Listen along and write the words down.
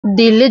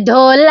दिल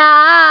धोला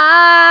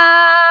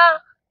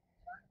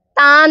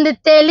तांद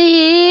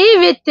तेली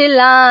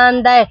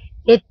वितलांदा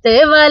हित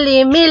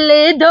वाली मिल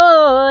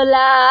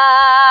धोला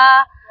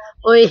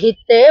ओए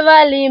हित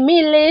वाली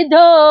मिल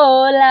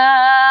धोला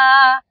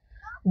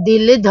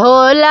दिल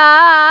धोला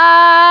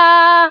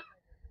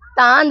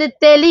तांद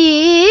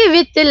तेली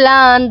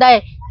वितलांदा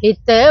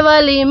हित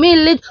वाली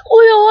मिल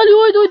ओए आली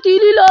ओए तो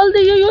तीली लाल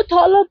दे यो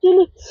थाला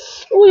तीली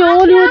ओए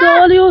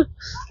आली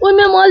ओए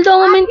मैं माल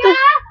जाऊंगा मैं तो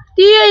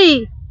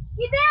तीई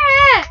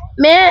किधर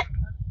मैं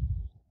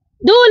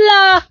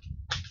दूल्हा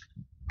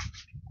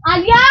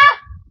आलिया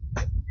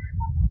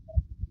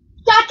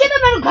चाचे तो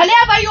मैंने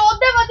घलिया भाई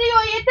ओदे वधी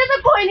होई इते तो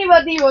कोई नहीं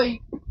वधी होई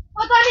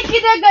पता नहीं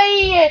किधर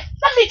गई है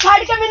कली छाड़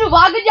के मेनू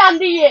भाग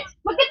जांदी है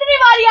मैं कितनी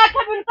बारी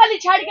आखा मैनू कली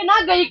छाड़ के ना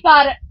गई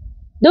कर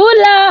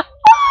दूल्हा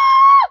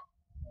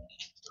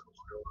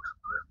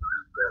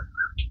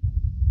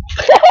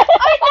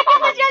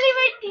चली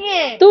बैठी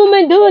है तू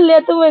मैं धूल लिया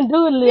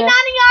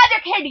बिलानी आ जा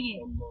खेड़िए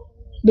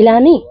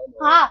बिलानी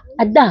हाँ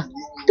अद्दा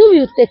तू भी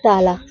उत्ते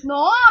ताला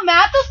नो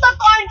मैं तो उत्ता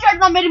कौन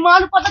चढ़ना मेरी मां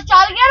को पता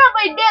चल गया ना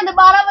भाई दे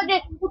 12 बजे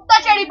उत्ता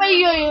चढ़ी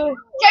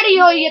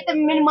हुई है ते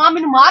मेरी मां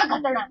मेनू मार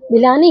खतना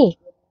बिलानी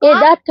ए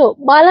दाथो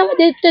 12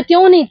 बजे उत्ते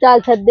क्यों नहीं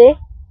चाल सकदे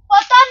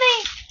पता नहीं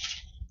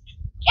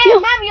ए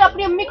मैं भी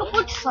अपनी अम्मी को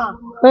पूछसा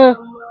हां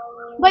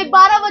भाई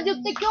 12 बजे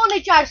उत्ते क्यों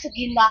नहीं चढ़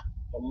सकींदा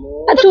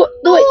तू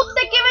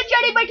उत्ते किवें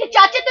चढ़ी बैठी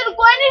चाचे तेनू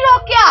कोई नहीं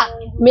रोकिया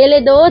मेरे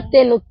दोस्त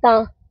तेन उत्ता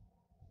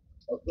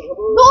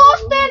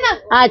दोस्त न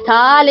आ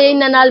थाल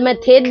इन नाल मैं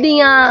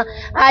थेदियां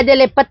आ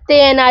जेले पत्ते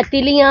ना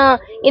तिलियां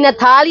इन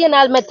थालियां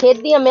नाल मैं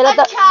थेदियां मेरा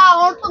तो अच्छा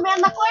और तू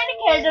मेरे नाल कोई नहीं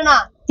खेडना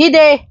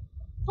किदे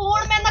तू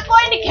मेरे नाल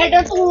कोई नहीं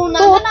खेडना तू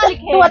नाल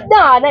खेड तू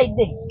अद्दा आ ना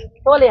इदे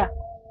तोलिया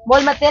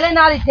बोल मैं तेरे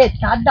नाल इथे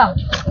सादा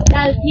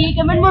चल ठीक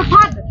है मैं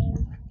फट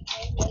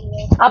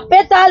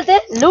अपे ताल ते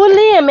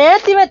लूली है मैं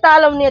तिवे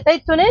तालमनी है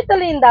तू नहीं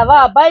तलींदा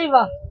वाह भाई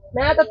वाह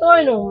मैं तो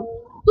तोयनु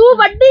तू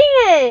बड्डी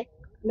है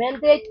मैं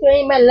तो एक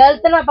मैं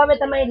ललतना पावे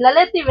तो मैं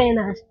ललेती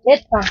वेना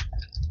एता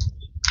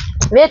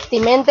वेती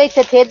मैं तो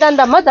इथे थेदां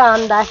दा मजा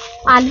आंदा है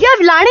आलिया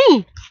बिलानी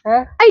हां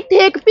इथे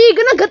एक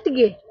पीग ना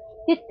गतिए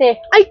किथे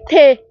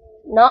इथे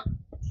ना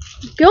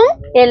क्यों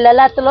ए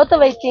लला तलो तो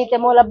वेची ते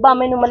मोल अब्बा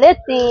मेनू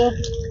मलेती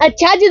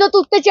अच्छा जदों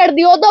तू उत्ते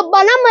चढ़दी ओदो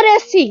अब्बा ना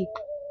मरेसी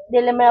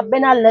जेले मैं अब्बे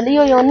नाल लली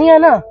होई होनी आ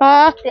ना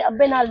हां ते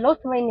अब्बे नाल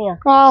लोथ वैनी आ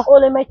हां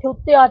ओले मैं इथे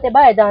उत्ते आते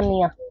बाहर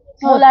जानी आ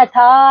मोला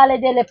थाले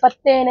जेले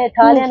पत्ते ने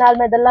थाले नाल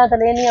मैं दल्ला त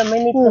लेनी आ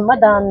मैनी ते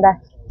मजा आंदा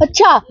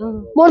अच्छा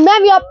मोर मैं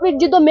भी अपनी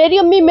जदों मेरी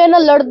अम्मी मेरे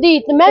नाल लड़दी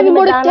ते मैं भी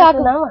मोड़ इथे आ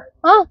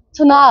हां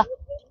सुना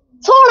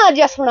सोना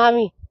जिहा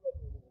सुनावी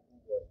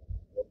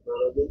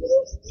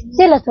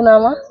जेला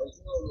सुनावा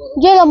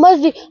जेला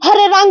मर्जी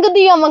हरे रंग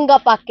दिया मंगा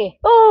पाके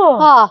ओ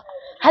हां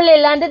हले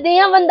लंद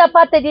दिया वंदा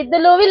पाते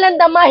जिदलो भी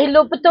लंदा माही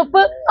लुप तुप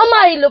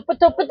अमाही लुप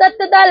तुप तत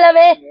दा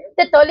लवे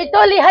ते तोली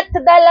तोली हथ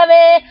दा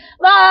लवे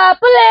वाह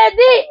पुले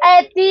दी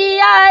ऐती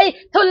आई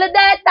थुल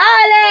दे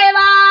ताले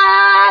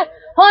वार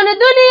हुन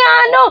दुनिया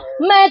नु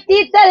मैं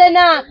ती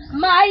चलना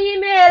माही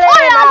मेरे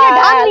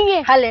नाल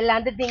हले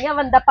लंद दिया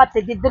वंदा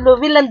पाते जिदलो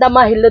भी लंदा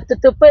माही लुप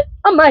तुप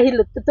अमाही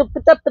लुप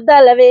तुप तप दा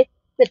लवे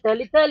ते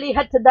तोली तोली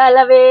हथ दा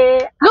लवे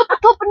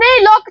लुप तुप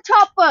नहीं लोक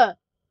छप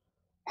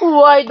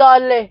ओए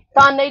दाले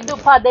ताने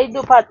दुफा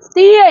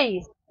ती आई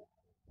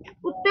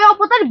उत्ते ओ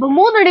पता नहीं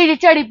बमूदड़ी जी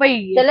चढ़ी पई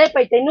चले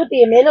पई तेनू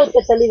ती मेरे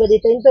उत्ते चली वदी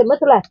तेन तो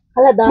मसला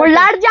हला दा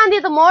लड़ जांदी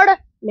तो मोड़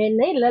मैं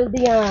नहीं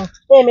ललदियां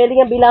ए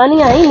मेरियां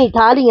बिलानियां ही नहीं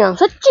थालियां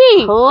सच्ची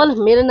होल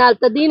मेरे नाल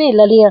तदी नहीं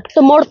ललियां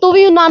तो मोड़ तू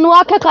भी नानू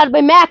आखे कर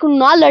भाई मैं को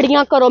ना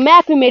लड़ियां करो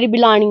मैं भी मेरी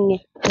बिलानी है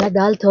ना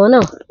दाल थो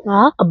ना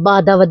हां अब्बा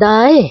दा वदा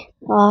है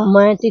हां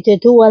मैं तिथे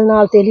तू वाल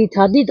नाल तेली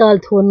थादी दाल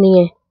थोनी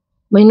है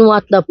मैनू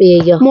आता पे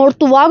गया मोड़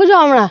तू वाग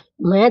जावना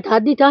मैं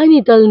थादी ता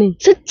नहीं तलनी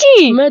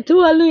सच्ची मैं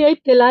तू आलू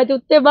इथे ला ते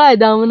उत्ते बाय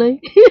दाम नहीं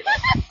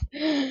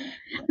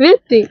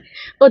वेती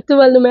ओ तू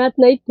वालू मैं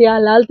इतना इथे आ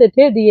लाल ते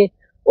थे दिए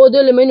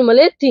ओदले मैनू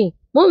मलेती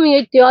मम्मी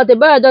इथे आते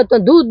बाय दा तो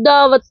दूध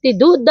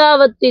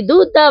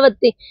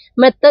दावती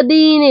मैं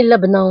तदी नहीं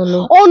लबना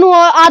ओनू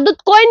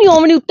आदत कोई नहीं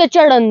होवनी उत्ते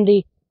चढ़न दी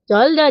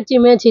चल जाची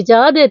मैं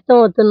छिचा देता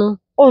हूं तनु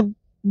ओ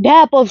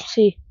डै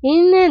पौसी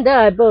इने दा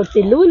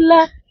पौसी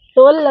लूला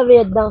तोल लवे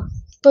अदा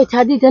तो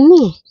शादी करनी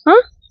है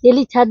हाँ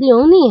तेली शादी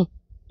होनी है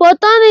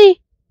पता नहीं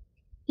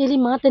तेली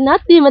मां ते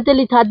नाती मैं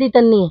तेली शादी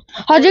करनी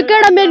है हजे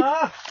केड़ा मेरी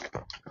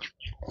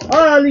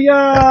आलिया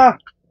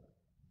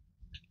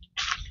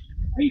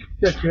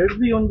इत्ते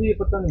छेड़दी होंदी है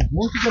पता नहीं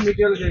मुंह से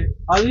निकल गए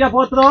आलिया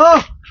पोतरो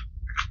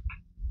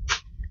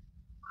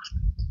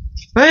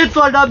भाई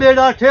तोड़ा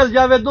बेड़ा ठेल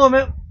जावे दो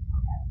में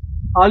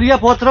आलिया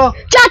पोतरो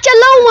चाचा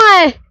लऊ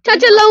आए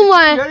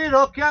जेड़ी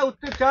रोकिया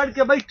उत्ते चढ़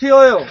के बैठी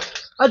होयो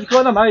आज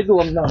को ना भाई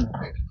तू हमना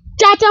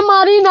चाचा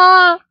मारी ना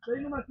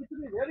तेरी मैं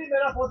कितनी देरी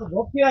मेरा पोत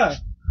रोकिया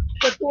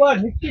तो तू आ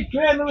निक्की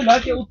ट्रेन में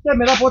लाके उत्ते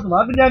मेरा पोत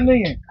भाग जान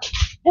नहीं है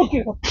ओके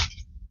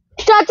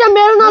चाचा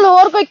मेरे नाल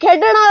और कोई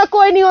खेडण वाला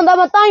कोई नहीं होंदा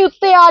मैं ताई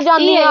उत्ते आ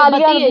जानी आ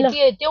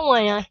रही क्यों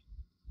आया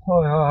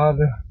ओ यार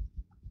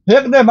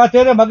देख दे मैं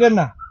तेरे मगर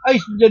ना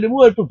ऐसे जे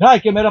मुंह तू उठा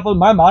के मेरा पोत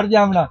मैं मार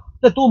जावना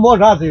ते तू मोर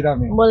राजी रह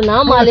बोल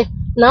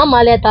ना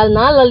माले ताल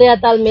ना ललिया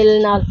ताल मेरे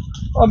नाल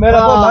ओ मेरा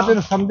को मैं तेन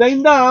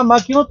समझाइंदा मैं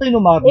क्यों तेनू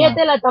मारना ये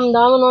तेला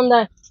समझावन होंदा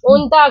है उन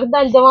तक दा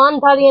जवान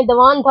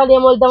थालियां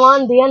मोल जवान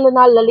दियन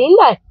नाल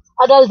ललिंदा है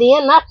अदल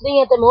दियन नस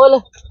दियन ते मोल ओ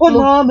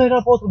ना मेरा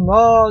पुत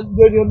ना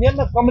जेडी होंदी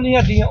ना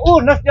कमलियां दियां ओ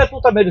नस जा तू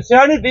तो मेरी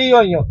सियाणी दी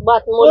होई हो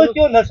बात मोल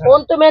क्यों नस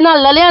उन तो मैं ना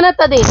ललिया ना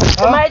तदी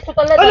मैं इस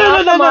कल्ले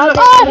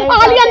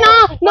आलिया ना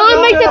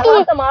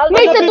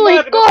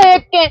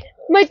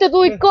मैं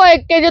तू इको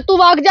एक के जे तू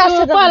वाग जा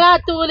भला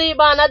तूली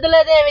बाना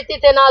दले दे विच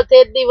ते नाल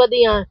तेदी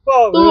वदियां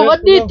तू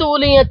वदी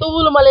तूली है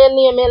तूल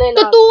मलेनी है मेरे नाल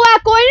तो तू है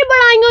कोई नहीं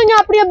बनाई होई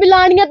अपनी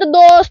बिलाड़ियां ते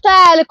दोस्त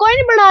है कोई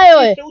नहीं बनाए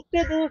होए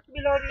उत्ते दोस्त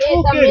बिलाड़ियां ये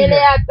सब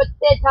मेरे आ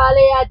पत्ते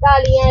छाले आ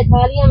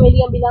थालियां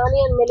मेरियां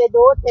बिलाड़ियां मेरे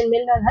दोस्त हैं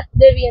मेरे नाल हथ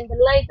दे भी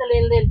अंदर लाई ते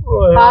लेंदे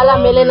खाला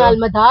मेरे नाल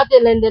मधा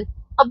ते लेंदे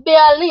अब्बे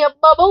आल नहीं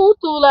अब्बा बहु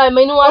तूला है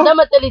मैनू आंदा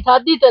मैं तेरी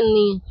शादी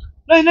करनी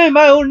है नहीं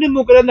मैं हुन नहीं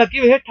मुकरना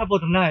कि हेठा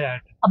पुत ना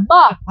यार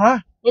अब्बा हां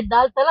ये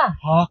दाल तला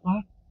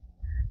हां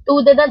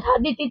तू दे दा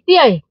शादी कीती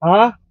आई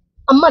हां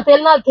अम्मा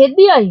तेरे नाल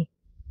खेदी आई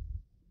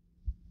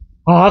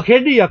हां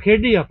खेडी आ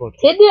पुत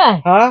खेदी आई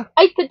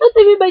हां इत्थे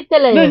तो भी बैठे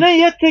ले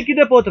नहीं इत्थे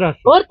किदे पोतरा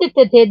और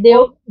किथे थे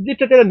देओ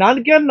जिथे तेरे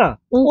नानके ना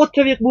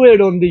उत्थे भी एक बूए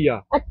डोंदी आ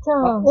अच्छा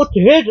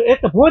उत्थे हेठ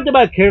एक फोन ते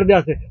बाहर खेड़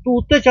दिया से तू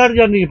उत्ते चढ़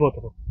जानी है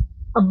पोतरो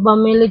अब्बा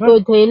मेरी तो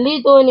थैली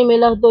तो नहीं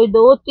मिला तो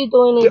दोस्ती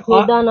तो नहीं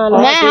खेदा ना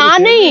मैं हां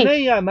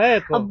नहीं यार मैं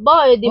अब्बा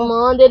एदी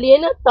मां दे लिए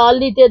ना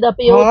ताली ते दा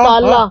पियो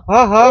ताला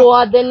ओ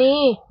आदनी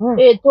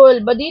ए थोल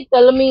बदी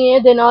तलमी है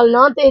दे नाल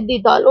ना ते दी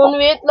ताल उन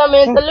वेतला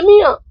मैं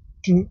तलमिया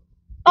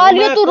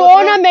आलिया तू रो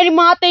ना मेरी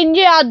मां ते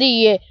इंजे आदी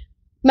है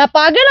मैं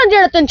पागल हूं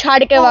जेड़ा तन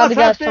छाड़ के भाग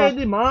जाता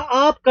एदी मां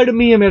आप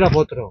कड़मी है मेरा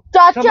पोतरो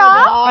चाचा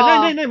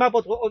नहीं मैं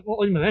पोतरो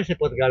ओ मैं वैसे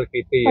पोत गाल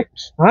कीती है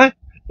हां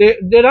ते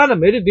देरा ना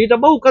मेरी दी तो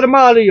बहु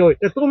कर्मा वाली होय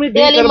ते तुम ही दी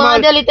कर्मा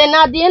मां देली ते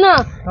ना दी ना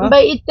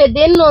भाई इत्ते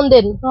दिन होंदे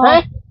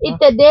हैं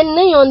इत्ते दिन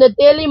नहीं होंदे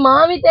तेली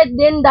मां भी ते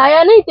दिन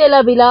दाया नहीं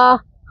तेला बिला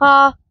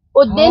हां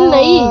ओ दिन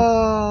नहीं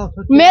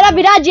मेरा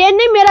बिरा जेन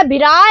नहीं मेरा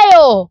बिरा है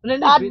ओ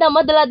आधा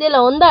मदला देला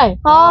होंदा है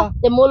हां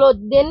ते मोलो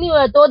दिन नहीं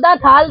होया तो दा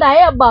थाल दा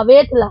है अब्बा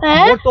वेखला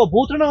वो तो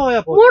भूतना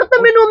होया मुड़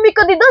तो मेनू अम्मी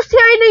कदी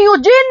दस्या ही नहीं ओ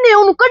जेन ने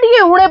उन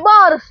कढिए हुणे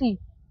बाहर सी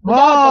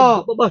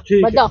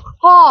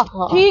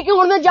ठीक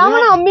है मैं जावा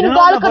ना अम्मी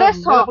गाल करे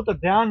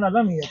ध्यान ना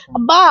नहीं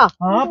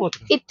अब्बा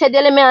इत्थे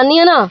जेले मैं आनी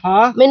है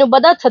ना मेनू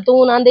बड़ा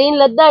छतून आंदे इन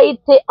लद्दा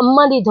इत्थे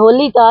अम्मा दी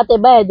झोली ता ते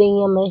बह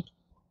गई मैं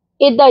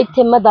इदा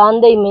इत्थे मदान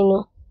दे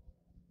मेनू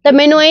ते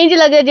मेनू इंज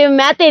लगे जे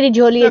मैं तेरी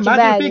झोली च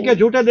बह गई के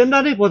झूठे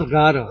देंदा नहीं पुत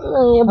घर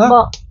नहीं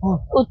अब्बा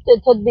उत्ते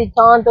छदी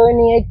थां तो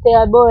नहीं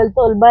इत्थे बोल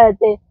तोल बह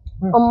ते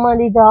अम्मा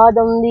दी दाद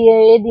आंदी है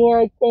एदियां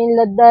इत्थे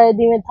लद्दा है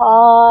जिवें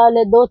थाल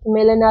दोस्त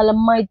मेले नाल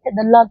अम्मा इत्थे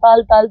दल्ला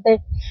ताल ते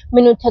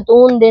मेनू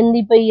छतून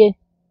देंदी पई है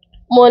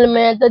मोल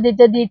मैं तदी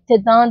इत्थे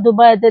तां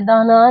दुबई ते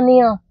दाना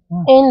आनिया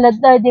इन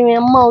लद्दा जिवें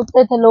अम्मा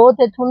उत्ते थलो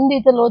ते थुंदी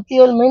थलोती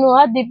और मेनू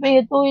आदी पई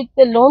है तू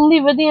इत्थे लोंदी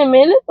वदिया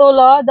मेले तो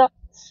लादा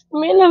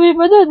मेला भी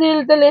बड़ा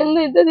दिल ते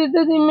लेंदी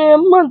तदी मैं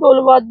अम्मा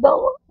तोल वादा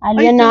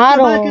आलिया ना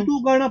रो कि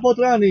तू गाना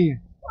पोतरा नहीं है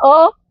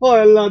ओ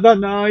अल्लाह दा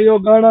ना यो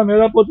गाना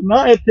मेरा पुत ना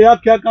इत्थे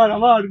आख्या कर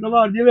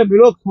गवाड़ जिवें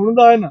बिरोक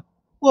सुनदा है ना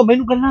ओ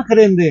मेनू गल्ला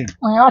करेंदे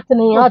हाथ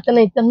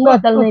नहीं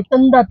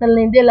तंदा तल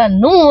नहीं देला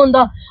नू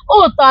होंदा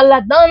ओ ताला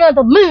दाना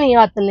तो मैं भी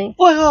हाथ नहीं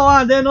ओए ओ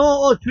आंदे नो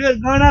ओ फिर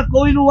गाना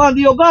कोई नु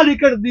आंदी ओ गाली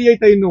करदी है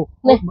तैनू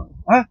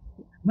हां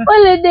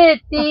पल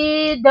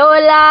देती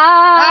ढोला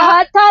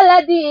थल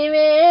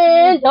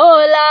दीवे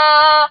ढोला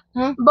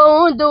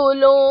बहु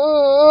दूलो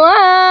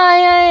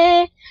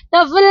आए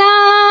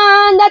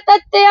तफलां दा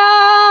तत्या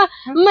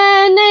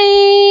मैं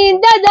नहीं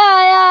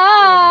ददाया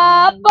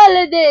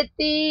पल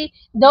देती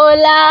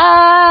ढोला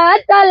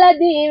थल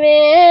दीवे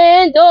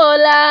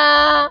ढोला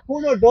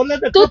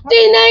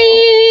तुत्ती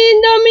नहीं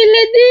दो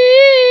मिलदी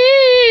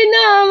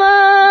नावा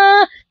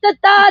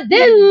तता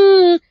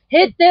दिन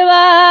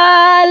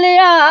हितवाल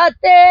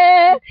आते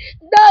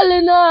दल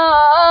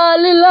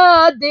नाल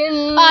ला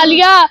दिन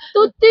आलिया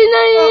तुत्ती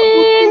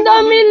नहीं दो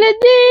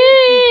मिलदी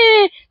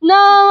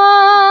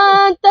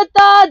नावा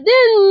तता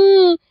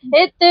दिन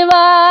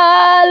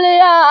हितवाल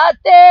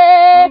आते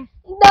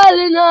दल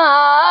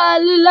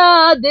नाल ला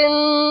दिन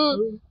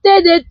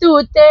तेरे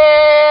तूते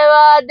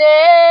वादे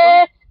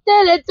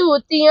तेरे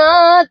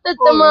तूतियां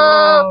ततमा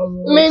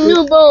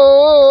मैनू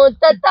बहुत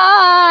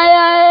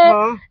तताया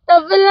है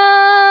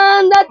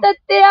तफलां दा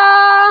तत्या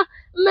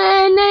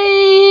मैं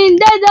नहीं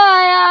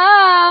ददाया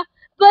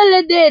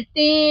पल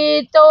देती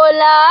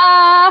तोला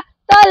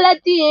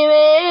तलती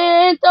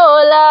में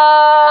तोला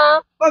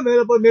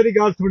मेरी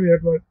गाल सुनी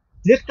एक बार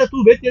जिस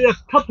तू बेच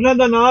थफना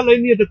दा नाम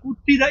लेनी है ते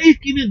कुत्ती दा एक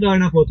किवें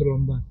गाना पोतर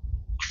हुंदा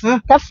हां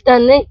थफता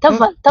नहीं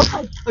थफल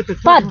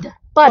पद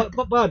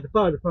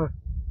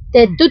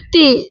ते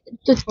तुत्ती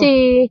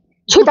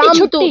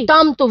छुट्टी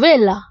ताम तो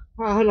वेला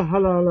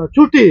हला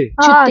छुट्टी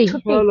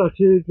हला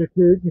ठीक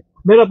है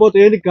मेरा पोत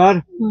ये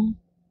कर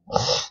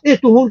ए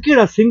तू हुन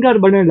केड़ा सिंगर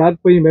बने लग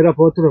पई मेरा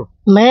पोतरो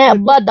मैं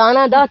अब्बा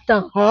दाना दाता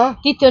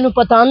कि तेनु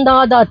पतांदा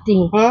दाती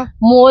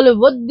मोल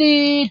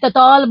वद्दी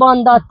तताल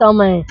बांदाता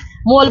मैं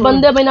मोल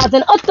बंदे बनाते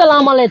हैं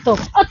अस्सलाम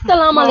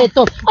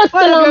वालेकुम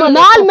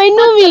नाल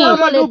मैनू भी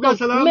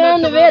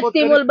मैं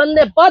वेती मोल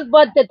बंदे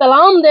पद ते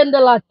तलाम देंदे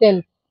लाते हैं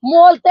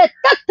मोल ते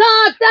तथा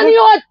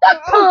तनियो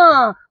तथा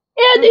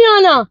ए दिया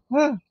ना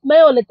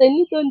मैं ओले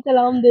तेनी तो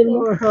तलाम दे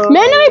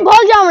मैंने भी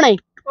भूल जावना ही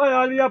ओए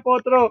आलिया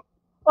पोतरो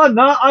ओ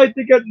ना आज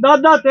के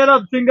दादा तेरा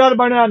सिंगर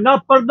बनया ना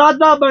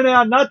परदादा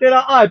बनया ना तेरा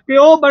आ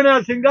प्यो बनया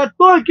सिंगर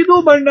तो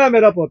किदू बनना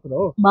मेरा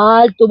पोतरो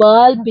बाल तो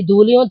बाल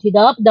पिदूलियों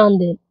थिदाप दान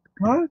दे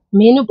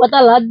मेनू पता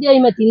लग गया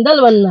मैं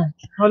तिंदल बनना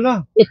हला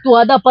ये तू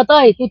आदा पता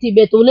है तू थी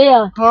बेतुले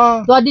आ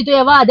तो आदि तो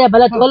ये वाद है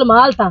भला तोल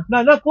माल था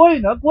ना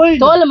कोई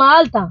तोल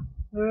माल था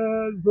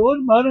जोर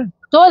मार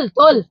तोल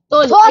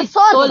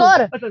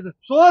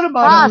सोर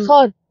मार हाँ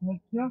सोर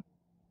अच्छा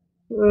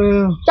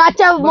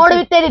चाचा मोड़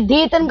भी तेरी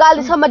धी तन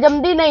गाल समझ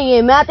आंदी नहीं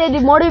है मैं तेरी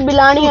मोड़ भी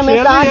बिलानी है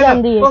मैं कहां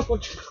जांदी है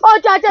ओ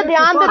चाचा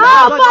ध्यान दे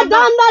आपा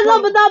दांदा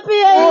लबदा पे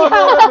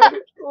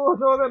ओ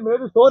सोरे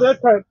मेरी सोर है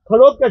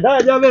खड़ोक के जा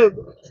जावे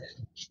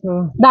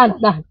दान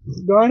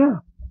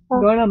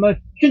गाना मैं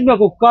कितना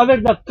को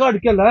कागज दा काट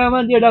के लाया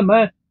मैं जेड़ा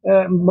मैं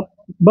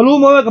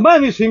बलूम होवे कि मैं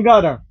भी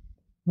सिंगार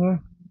हां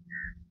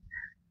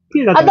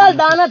अदल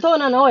दाना तो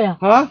ना होया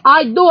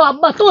आज दो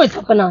अब्बा तो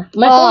थपना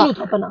मैं तो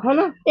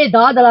थपना ए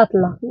दाद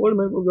लातला और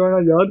मैं को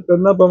गाना याद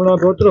करना पवना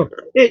पोतरो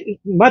ए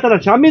मैं तेरा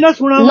शामी ना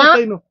सुनावा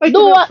तैनो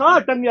दो सा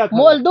टंगिया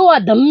मोल दो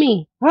धम्मी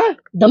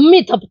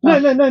धम्मी थपता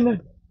नहीं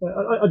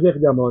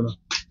देख जा मोना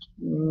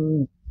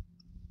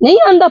नहीं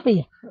आंदा पे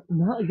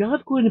ना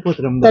याद कोई नहीं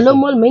पोतरा चलो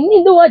मोल मैं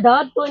नहीं दुआ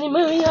दाद तो नहीं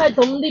मैं आए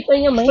तुम दी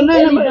पे मैं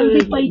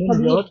जल्दी पई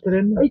याद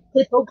करे ना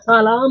इथे तो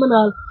सलाम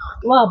नाल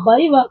वाह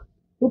भाई वाह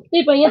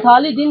टुट्टी पई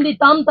थाली दिन दी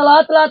तम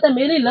तला ते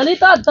मेरी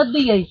ललिता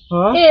दद्दी गई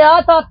ए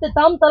आता ते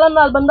तम तलन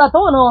नाल बंदा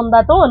तो ना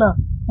होंदा तो ना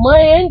मैं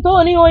इन तो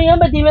नहीं होई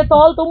है जिवें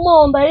तौल तुम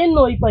होंदा इन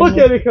होई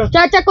पई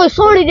चाचा कोई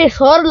सोनी दे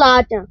सोर ला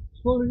चा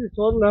सोनी दे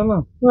सोर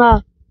लावा हां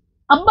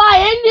अब्बा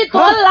इन दी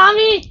तौल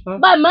लावी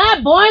भाई मैं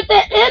बोए ते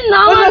इन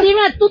नावा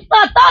जिवें तुत्ता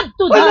तद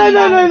तू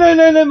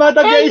नहीं मैं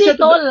तो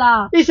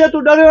इसे तू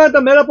डरे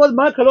तो मेरा पोत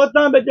मैं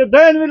खलोता बेच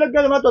दैन भी लग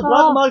गया मैं तो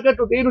दांत मार के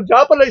टूटी नु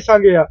जा पर ले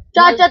सांगे यार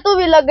चाचा तू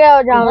भी लग गया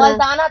हो जा बोल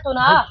दाना तू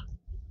ना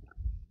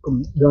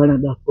गाना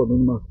दा को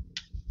मम्मा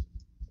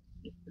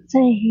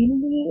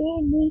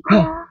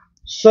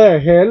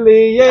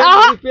सहेली ये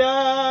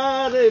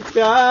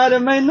प्यार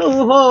मैनू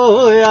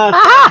होया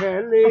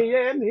सहेली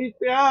ये नी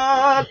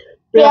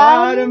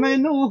प्यार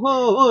मैनू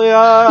होया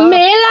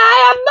मेला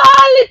अब्बा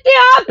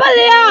लित्या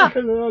पलिया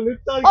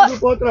लित्ता की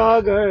पोतरा आ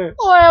गए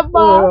ओए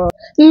अब्बा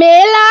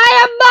मेला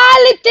अब्बा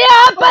लित्या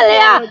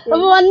पलिया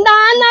वंदा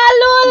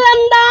नालू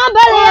लंदा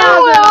भलिया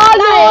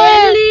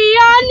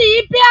लिया नी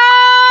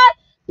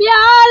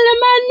प्यार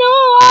मैनू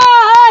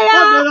होया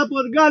मेरा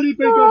पोत गाली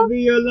पे कर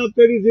दी अल्लाह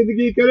तेरी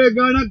जिंदगी करे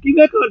गाना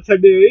किने कर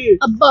छड़े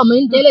अब्बा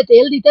मैं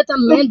तेल दीते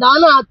तम मैं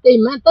दाना आते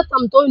मैं तो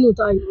तम तो ही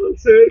नुताई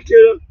से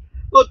केड़ा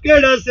ओ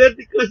केड़ा से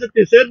दिक्कत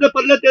से दे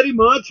पल्ले तेरी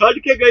मां छाड़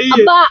के गई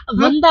है अब्बा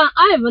वंदा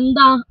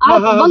वंदा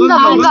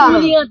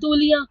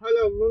तूलियां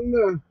हेलो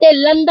वंदा ते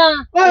लंदा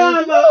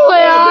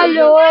ओए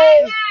आलो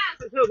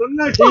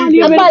वंदा ठीक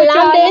है अब्बा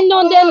लांदे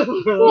नोंदे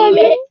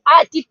नीवे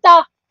आ चित्ता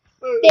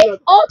ते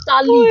ओ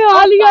ताली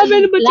आलिया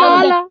मैंने बचा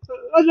ला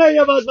अरे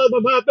ये बात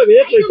मैं पे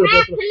वेख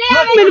ले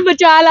मैंने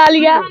बचा ला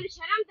आलिया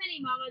शर्म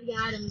तेरी मावत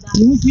यार हमदा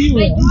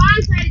भाई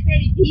जवान सारी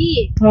तेरी थी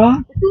हां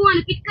तू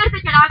अन पिक्कर पे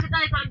चढ़ा के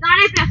ताले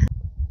गाने पे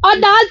और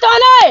दाल तो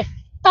नहीं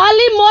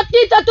ताली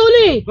मोटी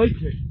ततुली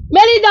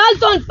मेरी दाल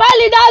तो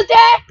पहली दाल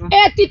थे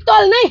ए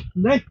तितल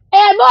नहीं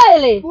ए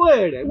बोले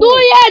तू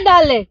ये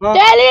डाले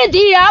तेरी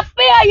दी आप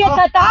पे ये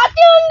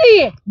तताती होंगी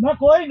ना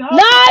कोई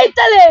ना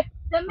इतले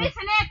तुम्हें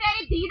सने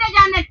तेरी दी दे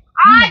जाने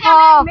आज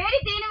मेरी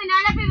दी ने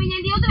नाले पे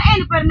विजेंदी तो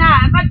एन पर ना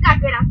बक्का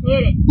तेरा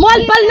फेर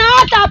मोल पर ना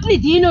था अपनी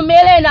दी नु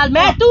मेरे नाल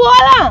मैं तू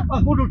वाला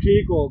बुडू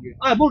ठीक हो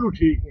गया बुडू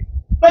ठीक है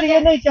पर ये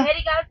नहीं चाह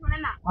मेरी गल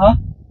सुन ना हां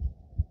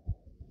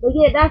तो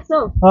ये दसो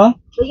हां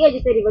तो ये जो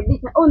तेरी बड़ी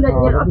था ओंदा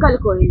तेरे अकल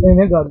कोई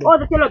नहीं गल ओ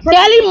तो चलो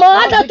तेरी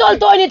मां तो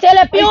तोल नहीं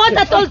तेरे पियो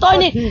तो तोल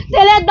नहीं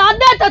तेरे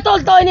दादा तो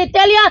तोल नहीं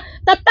तेलिया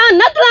तत्ता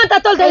नतला तो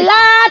तोल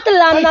लात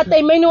लाना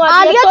ते मेनू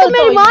आलिया तो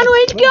मेरी मां नु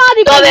इन क्यों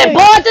आदी तो मैं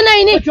बहुत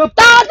नहीं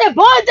ताते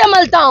बहुत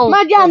जमलता हूं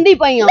मैं जानदी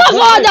पई हूं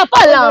दफा जा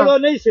पला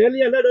नहीं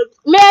सहेली लड़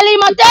मेरी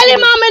मां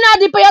तेरी मां में ना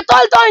दी पया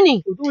तोल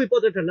नहीं तू ही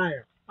पोते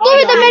ठलाया तू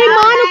भी तो मेरी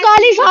मां नु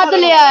काली साथ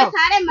ले आया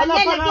सारे मल्ले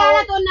लगे आना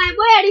तो ना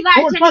बोएड़ी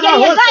बात छड़ के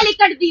ये गाली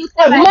कट दी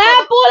उससे मैं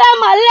पूरे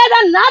महल्ले दा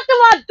नत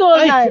मत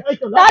तोड़ना है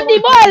दादी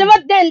बोल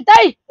मत देन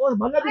तई और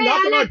मल्ले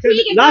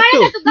दी नाक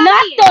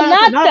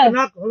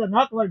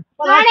नाक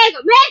गाने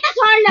मैं तो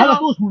छोड़ ले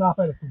तू सुना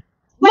पहले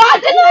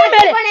बात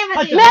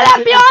नहीं मेरा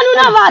प्यार नु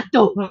ना बात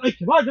तो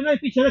अच्छा बात नहीं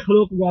पीछे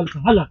खलो को गाल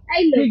हला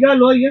की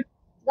गाल होई है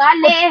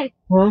गाले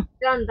हां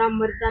चंदा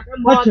मरदा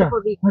पे मौत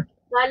पवी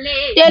गाले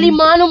तेरी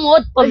मां नु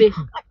मौत पवे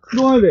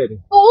दोए वेरे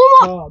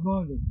हां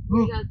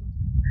दोए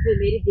तो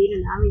मेरी दीन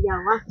नाम जा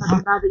वास्ता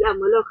बता दिया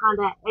मलो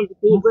खांदा है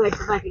ती बैठ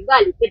बैठ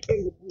गाली कटे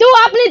तू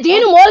अपनी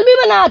दीन मौलवी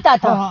बनाता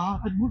था हां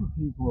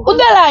ठीक हो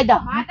उधर आयदा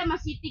हां तो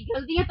मस्जिद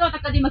गलती है तो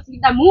कदी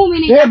मस्जिद दा मुंह में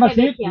नहीं ए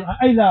मस्जिद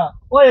आइला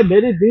ओए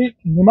मेरी दी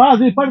नमाज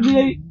भी पढ़ दी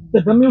ते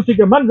जमी उसी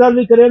के मन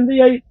जाली करेंदी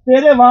आई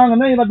तेरे वांग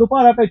नहीं मैं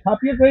दोबारा पे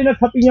छापिए कोई ना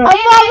छपियां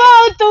अम्मा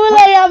वो तू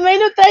ले या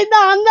मैनू तेदा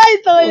आंदा ही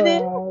तो दे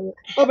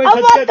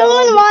अम्मा तू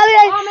मारे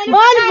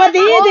आज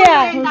बदी दे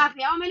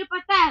मैंने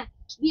पता है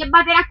ये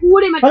अब्बा तेरा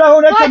कूड़े में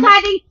हेलो तो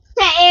साडी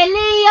से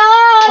एलिया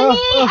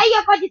नी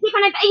अयो को जिसी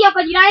कने अयो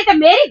को जिराए तो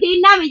मेरी दीन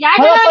ना भी जाए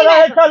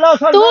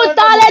तू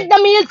ताले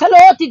जमील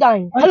खलोती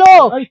दाई हेलो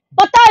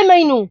पता है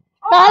मैनू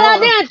ताला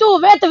दे तू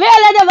वेत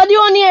वेले दे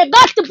वदियो नी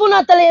गश्त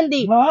पुना तलेंदी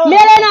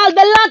मेरे नाल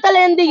गल्ला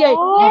तलेंदी है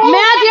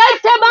मैं ते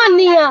इथे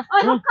बानी हां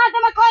और रुखा ते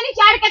मैं कोई नहीं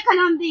छाड़ के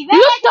खलोंदी वे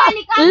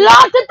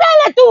लात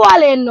तेले तू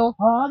वाले नो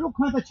हां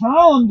रुखा ते छा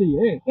होंदी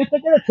है इते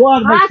केड़े स्वाद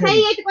हां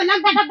सही है तो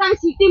लगा डब्बा में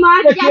सीटी मार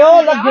के क्यों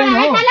लग गई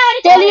हो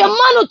तेरी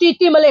अम्मा नु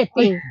तीती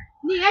मलेती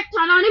नी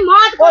एठा नी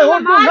मौत को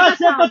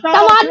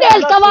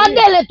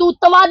तवादे ले तू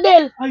तवादे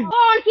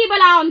कौन की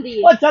बला होंदी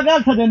ओ चगल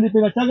सदेंदी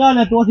पे चगल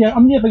है तो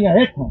अम्मी भैया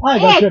हेठ ए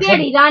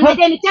तेरी रानी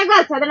तेनी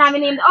चगल सदना भी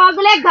नहीं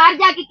अगले घर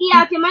जाके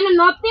किया छे मैंने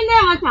नोती दे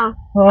वछा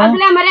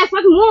अगले मरे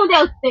सब मुंह दे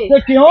उत्ते ते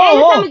क्यों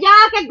समझा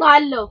के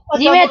गल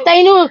जिवे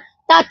तैनू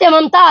ताते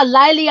ममताज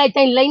लाई ली आई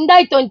तैन लैंदा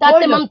ही तो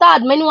ताते ममताज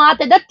मैनू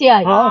आते दत्ते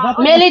आई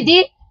मेरी दी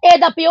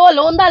एदा पियो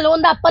लोंदा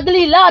लोंदा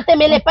पदली ला ते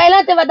मेले पहला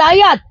ते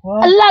वदाईयात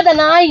अल्लाह दा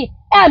ना आई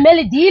ए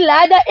मेरी धी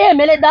लायदा ए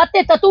मेरे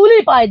दाते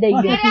ततूली पाए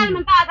देंगे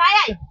ममताज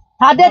आया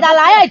सादे दाल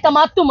आया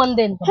तमातू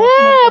मंदिर हे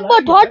अब्बा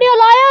ठोडे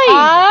लाया ही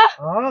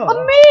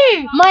अम्मी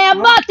मैं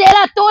अब्बा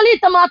तेरा तोली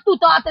तमातू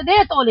तो आते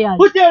दे तोले आई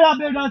तेरा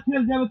बेटा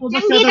खेल जावे तो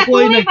दस से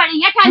कोई नहीं पड़ी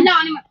है ठंडा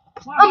होने में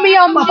अम्मी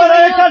अम्मा से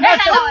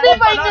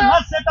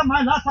तो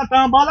मैं ना सका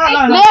बाला ला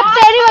मैं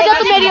तेरी वजह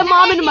तो मेरी मां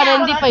में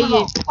मरेंदी पई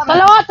है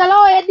चलो चलो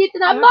एदी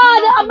इतना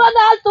अब्बा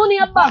दाल तू नहीं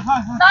अब्बा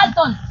दाल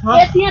तो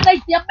एती है कई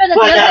अब्बे दे घर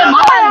से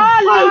मार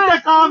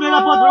का मेरा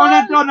पुत्र रोने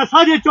तो न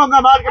सारी चोंगा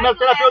मार के मैं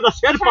तेरा प्यो दा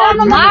सिर फाड़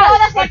दूंगा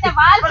ओदा सिर ते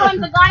वाल कौन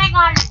तो गाने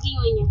गाने लगी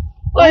हुई है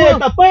ओए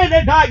तो पहले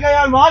खा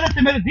गया वाल ते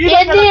मेरी दी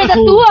एदी तो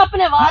तू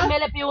अपने वाल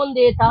मेरे प्यो ने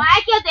देता मैं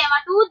क्यों देवा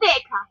तू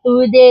देखा तू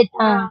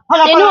देता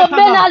तेनू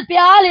अब्बे नाल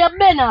प्यार है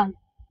अब्बे नाल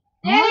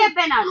तेरे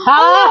अब्बे नाल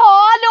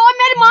हां लो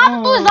मेरी मां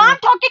तू जाम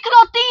ठोकी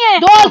खलोती है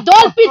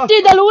डोल पिट्टी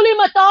दलूली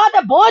मता ते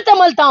बहुत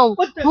चमलता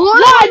हूं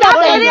ला जा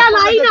तेरे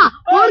लाई ना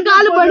और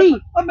गाल बड़ी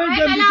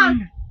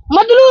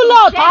मदलू लो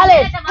थाले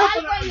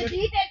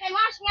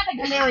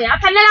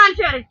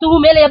तू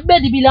मेरे अब्बे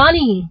दी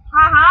बिलानी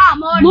हां हां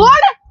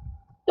मोड़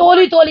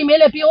तोली तोली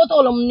मेले पियो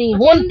तो लमनी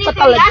होन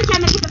पता लग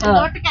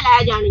लोट के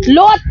लाया जानी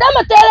लोट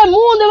मैं तेरे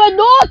मुंह दे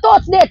दो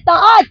तोस देता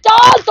आ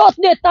चाल तोस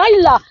देता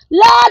इला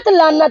लात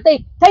लाना ते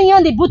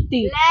थैयां दी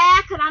बुत्ती ले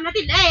खराना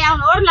ती ले आ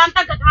और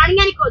लांता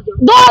गठाणियां नहीं कोजो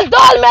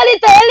डोल मेरी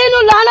तेली नु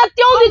लाना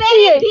क्यों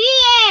दिती है दी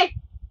है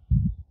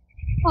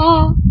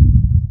हां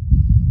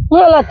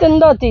मला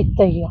तंदा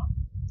तीतैया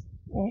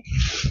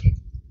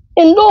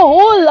इंदो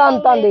हो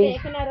लांता दे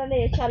देखना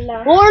रले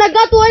इंशाल्लाह हुन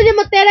अगा तू जे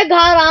मैं तेरे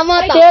घर आवा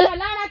ता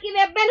लाना की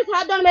वे अब्बे नु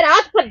साथ दोन मेरे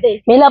हाथ फड़ दे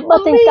मेरा अब्बा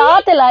ते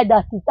ता लाए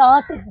दाती ता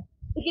ते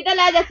किते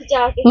ला जा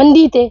चाह के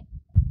मंडी ते ओ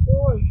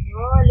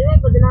हां ले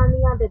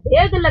बदनामियां ते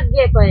भेद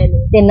लगे पए ने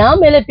ते ना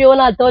मेरे प्यो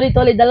नाल तोली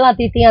तोली दल्ला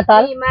तीतियां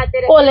ताल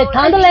ओले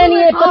ठंड लेनी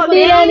है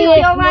पत्ती लेनी है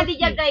प्योवा दी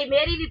जगह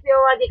मेरी भी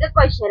प्योवा दी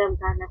कोई शर्म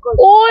करना कोई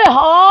ओए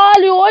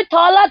हाल ओए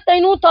थाला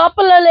तैनू थप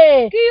ले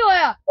की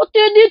होया ओ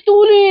तेदी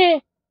तूली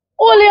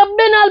ओले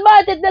अब्बे नाल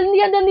बात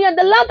दंदियां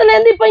दल्ला त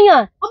लेंदी पईयां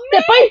ते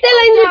पैंटे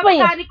लेंदी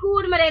पईयां सारी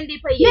कूड़ मरेंदी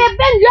पई मैं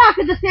बेन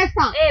जाके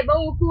दसेसा ए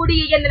बहु कूड़ी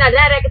जंद ना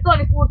रह के तो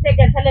कूड़ से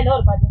के थले और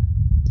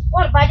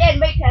बाजे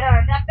बैठे रह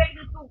पे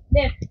तू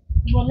दे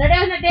नडे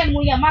नडे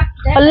मुया मत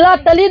अल्लाह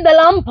तली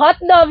दलाम फत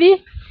दावी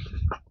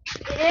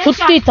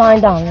सुत्ती तां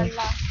दावे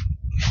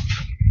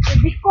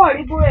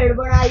बिकोड़ी बुएड़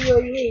बनाई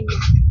होई है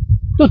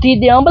तू ती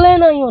दे अंबले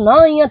ना यो ना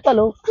इया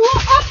तलो तू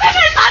अब्बे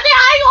मेरे साथे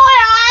आई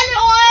ओए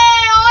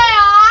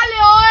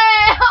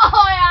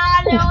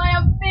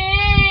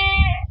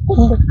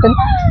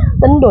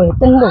तंदो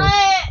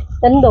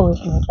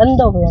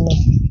यानी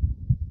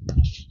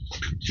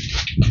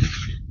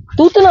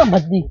तू तो ना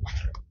बद्दी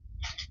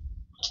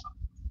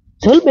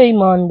झुल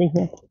बेईमान दी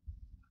है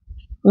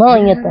ना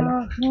ये तना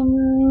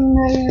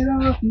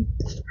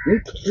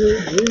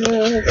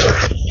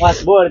बस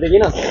बोल देगी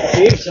ना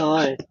ठीक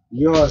है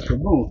यार तो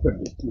बहुत कर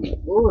दी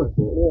ओए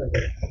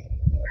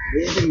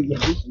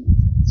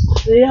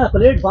यार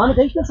प्लेट बांध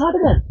गई के साथ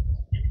कर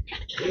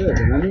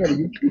नहीं यार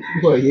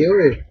ये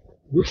ओए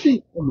जुत्ती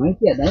ओ मैं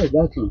क्या दाए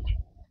जा सुन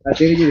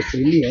तेरी जो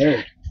सहेली है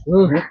वो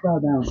हफ्ता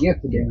दा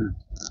गिफ्ट देना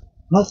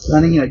बस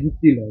नहीं है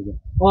जुत्ती ले जा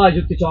आ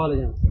जुत्ती चाल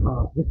जा हां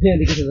जिथे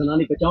दी किसी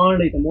जनानी पहचान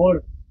नहीं तो मोड़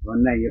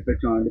वरना ये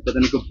पहचान पता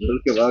नहीं को भूल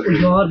के भाग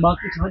यार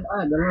बाकी छाड़ आ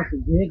गल्ला से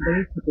देख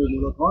बड़ी तो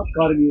मुलाकात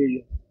कर गई है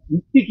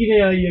जुत्ती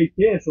किने आई है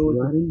इथे सो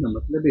यार इनका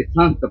मतलब है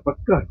शांत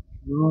पक्का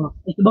हां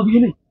एक बगी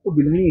नहीं वो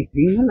बिलानी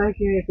थी ना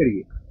लाके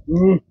करिए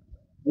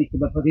एक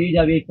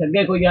भतीजा भी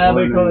अगे कोई आया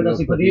बैठो तो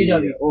सी भतीजा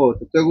भी ओ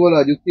तो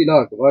चगोला जुत्ती ला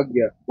के भाग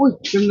गया ओए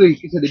चंगी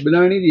किसी दी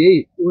बिलानी दी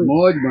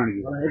मौज बन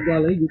गई एक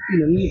गाल है जुत्ती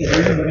नहीं है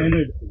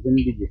ब्रांडेड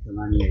गंदी जी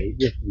समानी है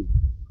ये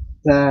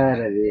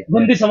सारे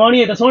गंदी समानी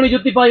है तो सोनी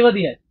जुत्ती पाई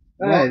वदी है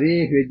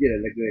देख विजर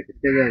लगे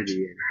चल दी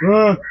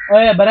है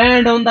ओए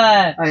ब्रांड होंदा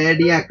है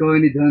आइडिया कोई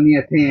नहीं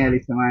धोनी थे वाली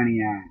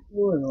समानिया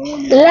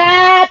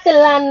लात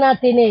लाना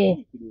तिने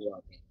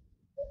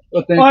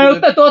ओए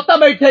उत्ते तोता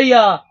बैठा ही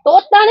आ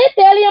तोता नहीं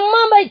तेरी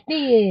अम्मा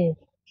बैठी है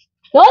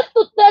तो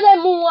तुत्ते दे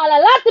मुंह वाला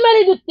लात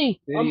मेरी जुत्ती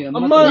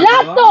अम्मा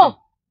लात तो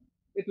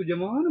ये तू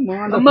जमान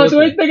मान अम्मा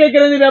तू इत्ते के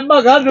करे दी अम्मा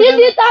घर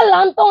तिदी ताल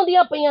लांतों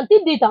दिया पईयां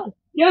तिदी ताल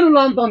क्या नु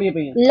लानता नहीं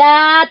पईयां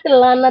लात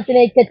लाना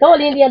तिने इत्ते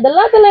थोली दियां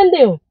दल्ला ते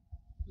लेंदे हो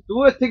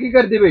तू इत्थे की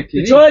करदी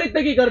बैठी चोर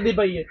इत्ते की करदी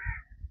पई है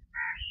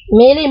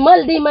मेरी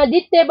मलदी मैं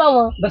दिते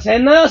बावा बस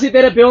ना सी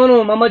तेरे प्यो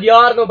नु मोहम्मद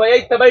यार नु भई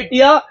इत्ते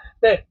बैठी आ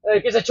ते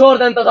किसे छोर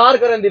दा इंतजार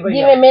करन दी पई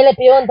जिवें मेरे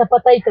प्यो ने तो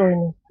पता ही तो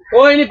नहीं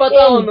कोई नहीं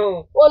पता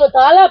ओनु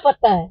ताला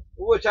पता है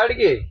वो चढ़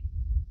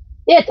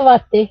गए इस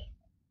वास्ते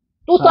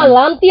तू तो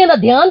लांती ना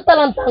ध्यान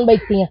तलन तान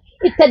बैठी है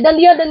इत्थे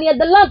दंदियां दंदियां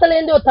दल्ला त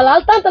लेंदे हो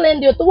तलालता त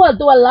लेंदे हो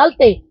तू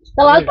लालते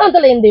तलालता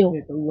त लेंदे हो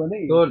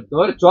दौर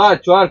दौर चार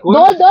चार कौन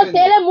दो दो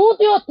तेरे मुंह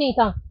ते होती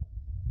था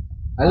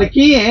हल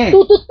की है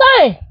तू तुत्ता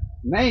है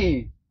नहीं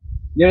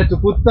ये तू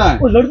कुत्ता है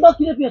ओ लड़दा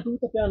किने पिया तू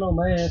तो पिया ना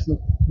मैं इसनु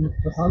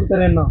पसंद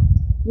करे ना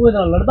तू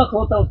ना लड़दा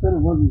खोता उससे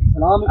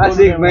सलाम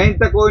ऐसे मैं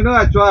तक कोई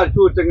ना चार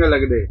चूर चंगे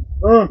लग दे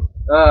हां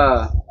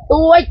तू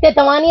इत्थे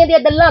तवानियां दी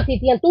दल्ला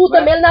थीतियां तू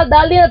ते मेरे नाल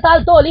दाल दी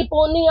ताल धोली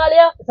पोनी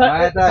वालिया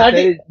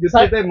साडी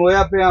जुत्ती ते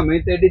मोया पे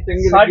मैं तेरी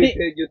चंगी लगी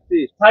ते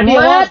जुत्ती साडी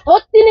आवाज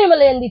थोती नहीं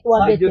मिलेंदी तू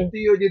आदे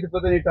जुत्ती हो जित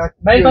पता नहीं टाक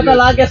नहीं पता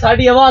ला के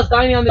साडी आवाज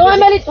काई नहीं आंदी तो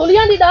मेरी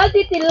तुलियां दी दाल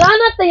दी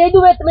लानत ते ये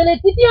दुवे मेरे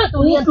तितियां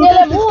तुलियां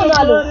तेरे मुंह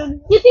नालो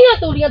तितियां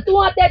तुलियां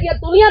तू आते दी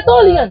तुलियां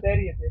तोलियां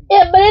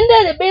ए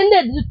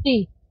बेंदे जुत्ती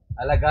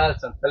अलग गाल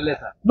सब थल्ले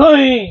था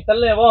नहीं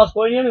थल्ले आवाज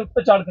कोई नहीं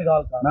ऊपर चढ़ के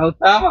गाल का मैं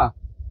उतावा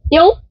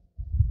क्यों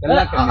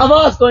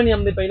आवाज कोई नहीं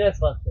हमने पहले इस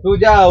वास्ते तू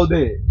जा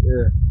उदे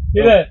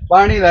ठीक है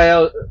पानी लाया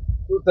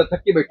तू तो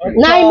थकी बैठी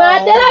नहीं मैं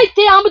तेरा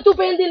इत्थे अंब तू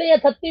पेंदी ले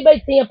थत्ती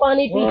बैठी है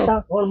पानी पीता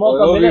और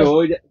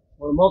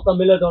मौका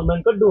मिले तो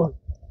मैं कड्डू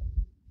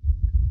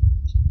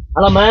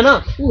हला मैं ना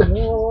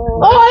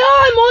ओए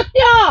ओए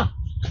मोतिया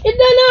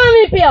इधर ना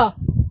आवी पिया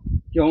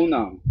क्यों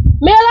ना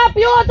मेरा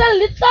पियो ते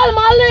लित्ताल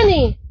मारने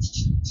नहीं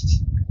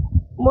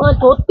मैं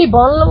छोटी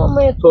बन लवा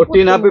मैं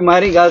छोटी ना भी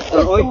मारी गाल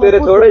ओए तेरे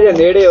थोड़े जे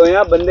नेड़े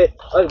होया बंदे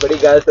और बड़ी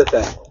गाल तो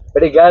सा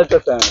बड़ी गाल तो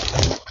सा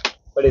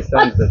बड़ी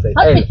शांत से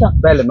सही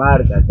पहले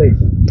मार जा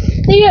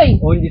सही यही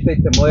ओंजी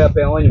से मोया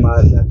पे ओंज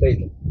मार जा सही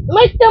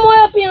मैं ते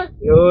मोया पिया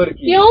और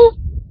क्यों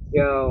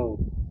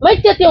मैं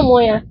ते क्यों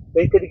मोया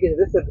सही तरीके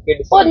से दस के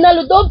और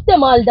नालू दोबते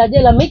माल जा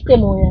जेला मैं ते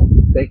मोया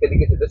सही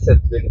तरीके से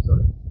दस के सुन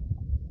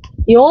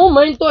क्यों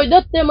मैं तो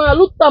इधर मैं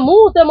लुत्ता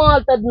मुंह ते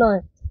माल तदना है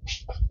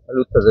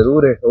लुत्ता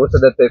जरूर है हो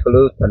सकता है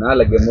लुत्ता ना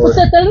लगे मोर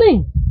उससे चल नहीं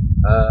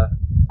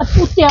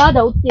हां उत्ते आ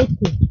जा उत्ते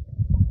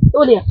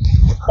तो लिया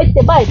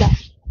इत्ते बाय जा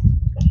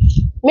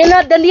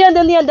मेरा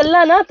दंदियां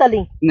दल्ला ना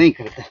तली नहीं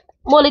करता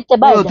मोल इत्ते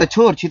बाय वो तो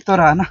छोर छितो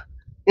रहा ना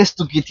इस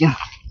तू कीतियां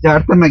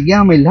यार तो मैं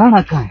गया मैं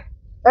लाना का है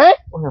हैं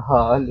ओए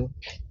हाल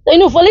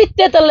तेनु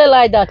फलिते तले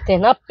लाए दाते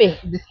ना पे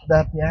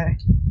दिसदा पिया है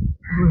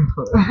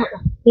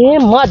ये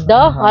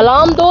मद्दा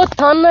हलाम दो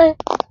थान है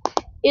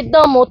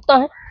इदा मोता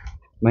है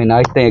मैं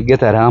नाचते अगे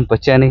तो आराम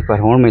पचा नहीं पर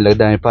हुन में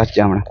लगदा है पास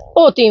जावना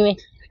ओती में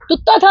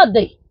तुत्ता था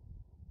दे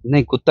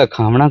नहीं कुत्ता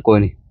खावना कोई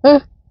नहीं हां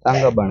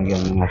तांगा बन गया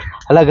मैं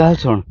हला गाल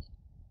सुन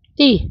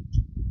ती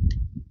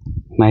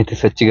मैं तो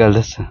सच्ची गल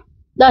दस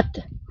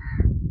दत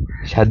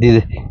शादी दे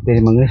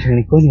तेरी मंगनी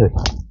शगनी कोई नहीं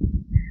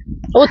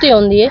होई ओती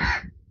होंदी है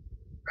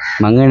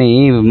मंगनी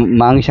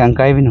मांग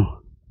शंकाई भी नो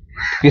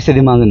किसे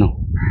दी मांग नो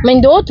मैं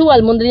दो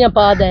थुअल मुंदलियां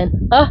पा देन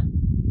हां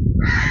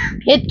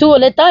हे तू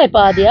ले ताए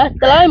पा दिया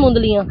तलाए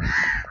मुंदलियां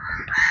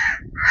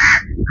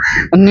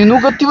नीनू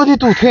गत्ती वदी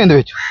तू थे दे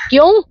विच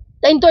क्यों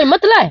तैन तो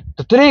मतलब है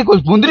तो तेरे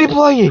कोल बुंदरी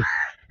पवाई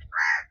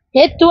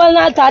हे तुअल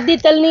नाल तादी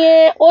तलनी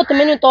है ओ तो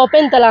मेनू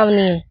तोपेन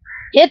तलावनी है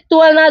हे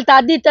तुअल नाल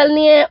तादी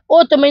तलनी है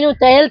ओ तो मेनू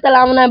तेल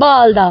तलावना है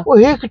बाल दा ओ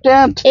एक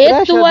टाइम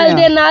हे तुअल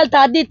दे नाल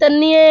तादी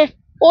तलनी है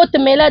ओ तो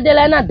मेला दे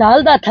लेना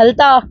दाल दा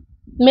थलता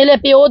मेले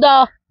पियो दा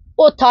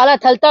ओ थाला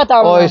थलता ता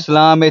ओ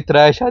इस्लाम में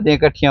त्रै शादियां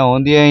इकट्ठियां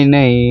होंदियां ही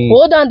नहीं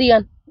हो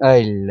दांदियां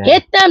अल्लाह हे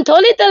टाइम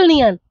थोली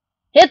तलनियां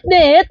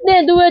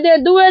इतने दुए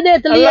दे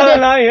तलिया दे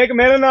ना एक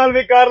मेरे नाल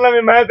भी कर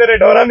लवे मैं तेरे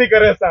ढोरा नहीं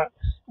करे सा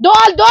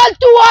डोल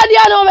तू आ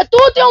दिया नो में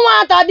तू क्यों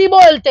वहां तादी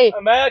बोलते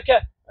मैं क्या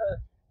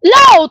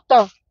लाओ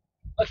ता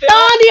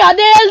तादी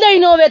हदेल दे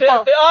नो वे ता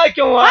आ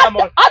क्यों आया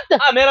मोर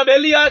आ मेरा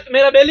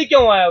बेली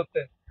क्यों आया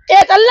उत्ते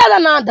एक अल्लाह दा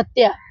नाम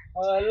दत्या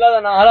अल्लाह दा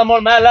नाम हला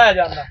मोर मैं ले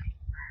जांदा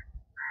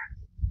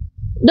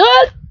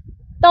डोल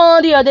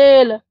तादी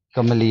हदेल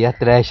कमलिया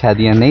त्रै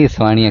शादियां नहीं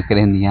सवानियां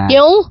करेंदियां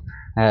क्यों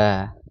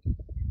हां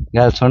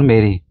गल सुन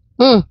मेरी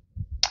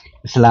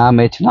इस्लाम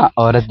में ना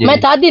औरत मैं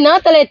तादी ना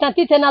तले ता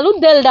तिथे नालू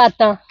दिल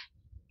दाता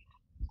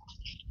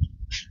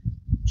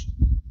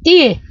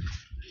ती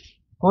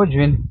कुछ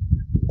भी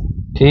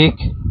नहीं ठीक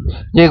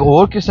ये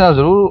और किसी नाल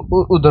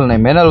जरूर उधर नहीं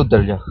मेरे नाल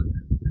उधर जा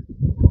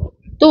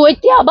तू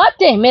इत्ते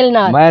बाते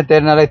मिलना मैं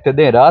तेरे नाल इत्ते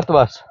दे रात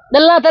बस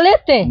दल्ला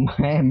तलेते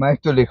मैं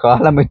तो लिखा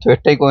ला मैं तो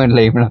इट्टे कोई नहीं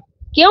लेना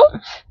क्यों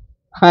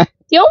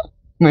क्यों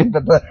मैं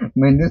पता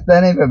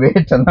हिंदुस्तानी पे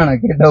बैठ चलाना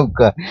के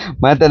डौका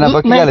मैं तेना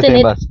पक्की गल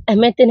से बस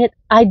मैं तेने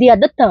आइडिया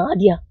दत्ता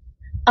आइडिया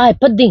आए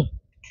पद्दी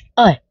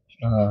आए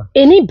हां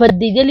ए नहीं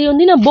बद्दी जली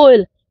होंदी ना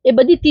बोल ए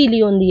बदी तीली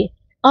होंदी है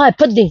आए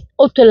पद्दी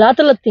उथे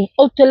लात लत्ती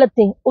उथे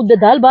लत्ती उदे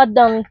दाल भात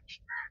दावे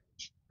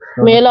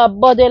मेला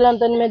अब्बा दे लन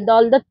तन में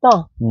दाल दत्ता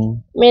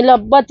मेला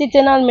अब्बा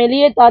ते नाल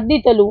मेली तादी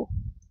तलू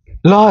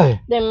लाए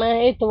ते मैं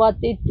एक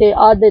वाती ते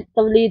आदे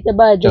तवली ते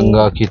बाय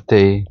चंगा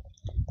कीते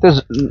ते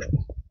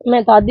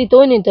मैं तादी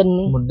तो नहीं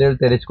तरनी मुद्दे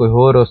तेरे च कोई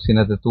होर होसी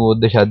ना ते तू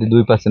ओदे शादी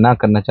दूई पासे ना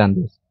करना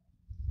चाहंदी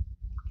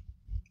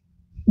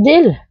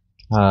दिल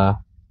हां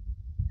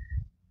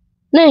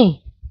नहीं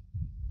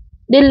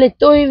दिल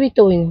तो ही भी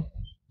तो ही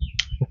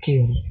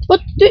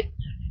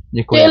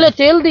ये कोई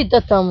तेल दी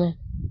तता में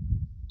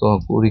तो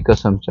पूरी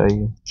कसम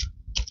चाहिए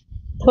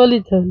थोली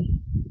थोली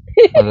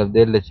मतलब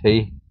दिल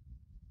चाहिए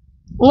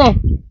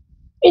नहीं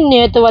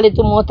इन्ने तो वाली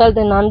तू मोतल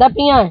ते नांदा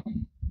पिया है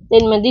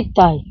तेल में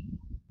दिता है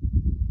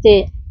ते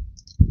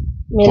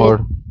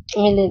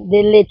मेरे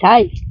दिल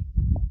थाई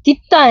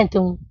चित्ता है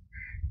तुम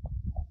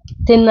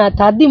तेना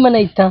थादी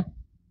मनाई था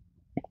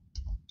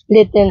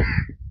लेकिन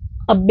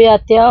अब्बे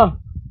आत्या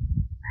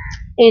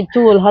ए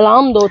चूल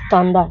हलाम दो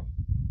तांदा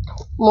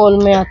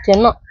मोल में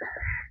आते ना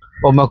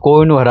और मैं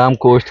कोई नु हराम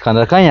गोश्त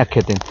खांदा काई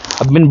आखे ते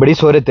अब बिन बड़ी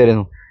सोरे तेरे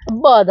नु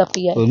अब्बा दा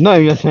पिया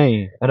नहीं नहीं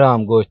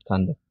हराम गोश्त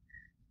खांदा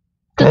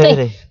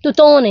तू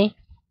तो ने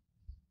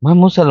मैं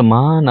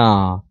मुसलमान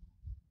हां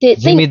ते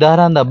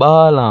जिम्मेदारां दा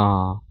बाल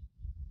हां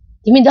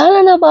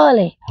जिम्मेदारां दा बाल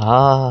है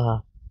हां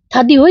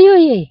थादी होई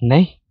है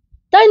नहीं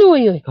ताई नु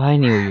होई काई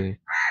नहीं हुई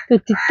तू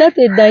चित्ता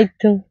ते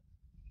दायित्व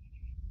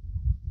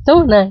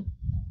तो ना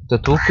तो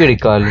तू केड़ी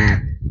काली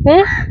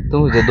हैं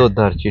तू जे दो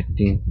धार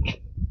चिट्टी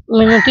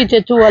मैंने टीचे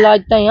तू वाला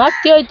आज ताई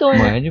आती है तो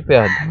मैं जो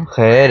प्यार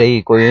खैर ही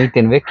कोई नहीं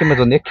तेन वेख के मैं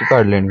तो देख के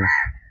काट लेनी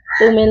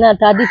तू मेरा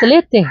दादी तो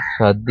लेते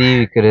शादी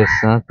भी करे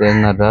सा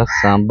तेना रस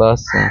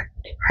सांबास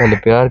पहले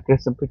प्यार करे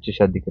सब कुछ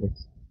शादी करे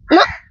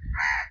ना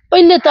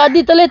पहले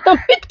दादी तो लेता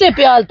पित्ते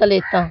प्याल तो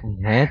लेता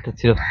है तो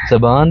सिर्फ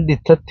जबान दी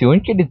थत्ती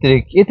उनकी दी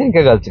तेरे ये तेन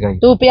क्या गल चकाई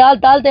तू प्याल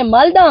तालते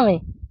मल दावे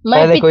मैं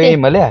पहले कोई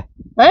मलया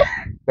हैं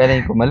पहले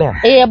इनको मलया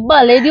ए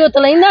अब्बा ले दियो तो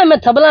लेंदा मैं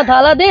थबला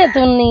थाला दे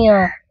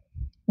तुन्निया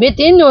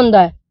बेतीन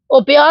होंदा है ओ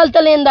प्याल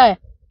तो लेंदा है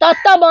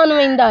ताता बान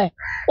वेंदा है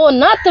ओ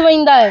नत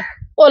वेंदा है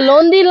ओ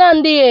लोंदी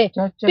लांदी है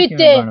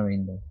पिते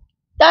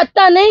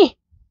ताता नहीं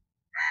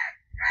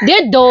दे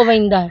दो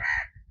वेंदा है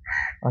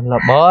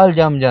अल्लाह बाल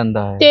जम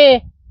जांदा है ते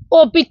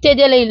ओ पिते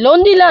दे लई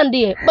लोंदी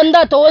लांदी है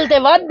बंदा तोल ते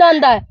वध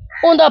दांदा है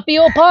ओंदा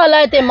पियो फा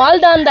लाए ते माल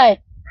दांदा है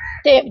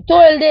ते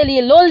तोल दे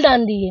लिए लोल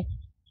दांदी है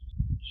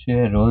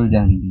शेर रोल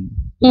जांदी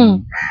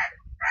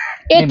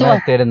ए तो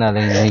तेरे नाल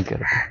नहीं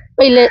करता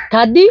पहले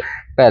थादी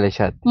पहले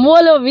शादी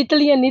मोलो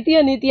वितलियां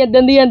नीतियां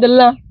दंदियां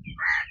दल्ला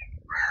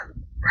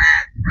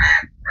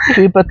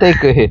की पता है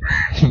कि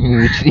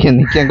विचरियां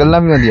नीतियां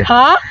गल्लां भी होंदियां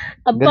हां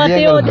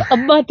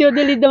अब्बा ते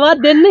ओदे लिए दवा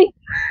दे नहीं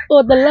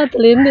ओ दल्ला तो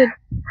लेंदे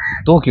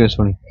तू क्यों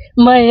सुनी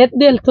मैं एक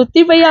दिल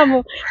तुत्ती पईया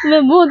मैं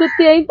मुंह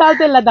दुत्ती आई ताल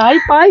ते लदाई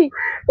पाई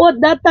ओ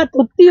दाता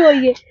तुत्ती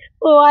होई है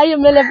ओ आई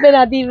मेरे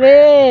पेरा दी वे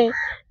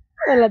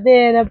ओला दे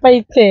ना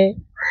पैसे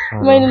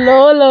मैंने लो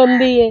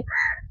लोंदी है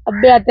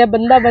अब्बे आते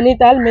बंदा बनी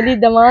ताल मेरी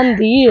दवान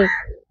दी है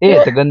ए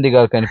तो गंदी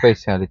गाल कहनी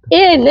पैसे वाली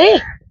ए नहीं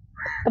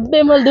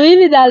अब्बे मल दुई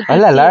भी डाल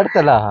अल्लाह लाड़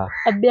तला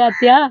अब्बे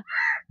आत्या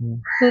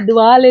तू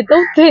दुआ ले तो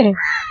उठे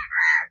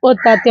ओ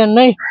तात्या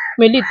नहीं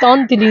मेरी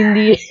तौन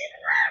तिलींदी है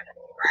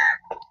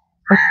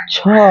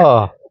अच्छा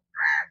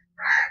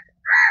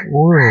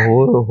ओए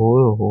होए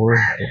होए होए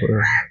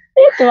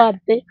इस बात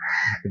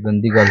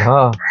गंदी गाल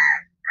हां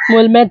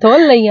मोल मैं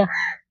तोल लिया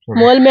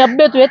मोल में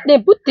अब्बे तो इतने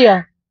पुत्तिया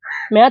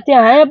मैं ते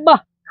है अब्बा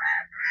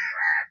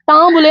ता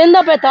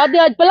बुलेंदा पे तादे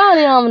आज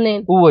पलाने आमने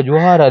वो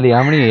जोहार वाली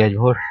आमनी है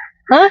जोहर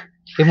हां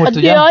ये मुझ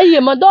तुझे आई है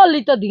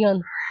मदोली तो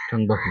ध्यान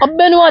चंगा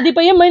अब्बे नु आदी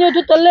पई मैंने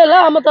तो तल्ले ला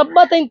मत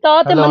अब्बा तई ता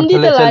ते मंदी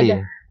ते ला जा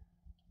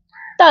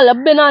तल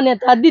अब्बे ना ने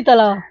तादी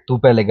तला तू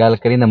पहले गाल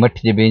करी ना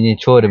मठी जे बेनी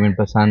छोर में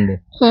पसंद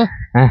है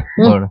हैं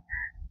बोल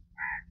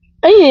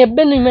आई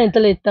अब्बे नु मैं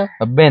तलेता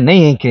अब्बे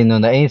नहीं है कि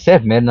नोंदा ए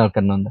सिर्फ मेरे नाल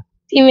करना होंदा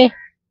किवें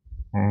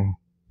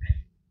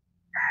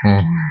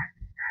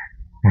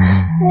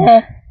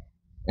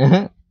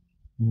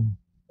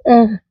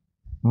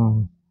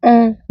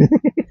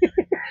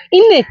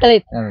इन्ने तले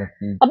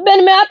अब्बे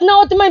ने मैं अपना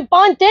उत में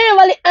पांच थे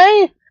वाली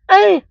आई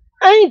आई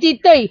आई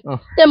जीते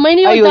ते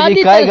मैंने वो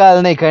दादी काई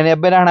गाल नहीं कहने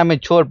अब्बे रहना में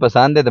छोर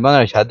पसंद है तो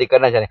मैं शादी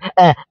करना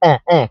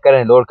चाहे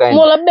करने लोड काई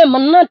मोल अब्बे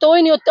मन्ना तो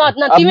ही नहीं होता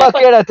इतना अब्बा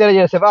केड़ा तेरे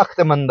जैसे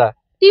वक्त मंदा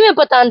तीवे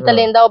पता न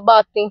तलेंदा ओ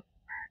बात थी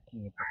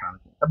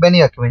अब्बे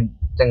नहीं आके मैं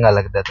चंगा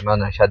लगदा तो मैं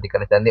उन्हें शादी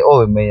करना चाहती ओ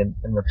मैं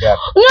प्यार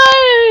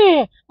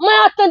नहीं मैं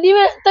आता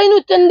दीवे तैनू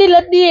चंदी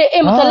लद्दी है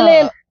ए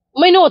मसले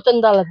मैनू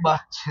चंदा लद्दा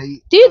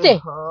ठीक है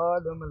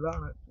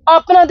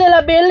अपना तेला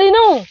बेली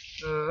नु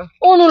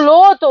ओनु लो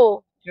तो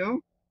क्यों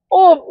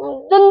ओ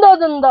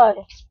गंदा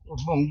है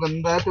वो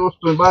गंदा है तो उस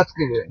पे बात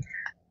की है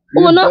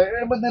वो ना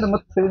बंदे ने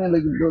मत्थे नहीं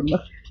लगी दो ना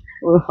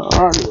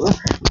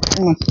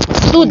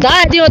तू दा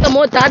दियो तो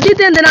मो दादी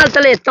ते नाल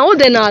तले तो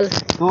दे नाल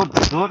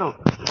दो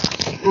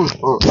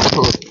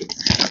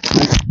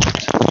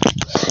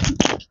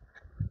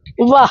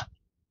वाह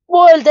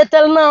बोलते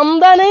चलना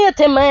आमदा नहीं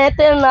इत्थे मैं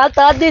तेरे नाल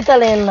तादी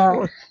चलेना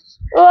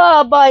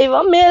वाह भाई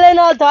वाह मेरे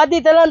नाल तादी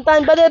चलन तां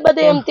बड़े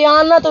बड़े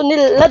इम्तिहान ना तो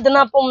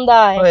लदना पौंदा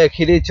है ओए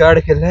खिली चढ़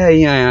के ले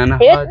ही आया ना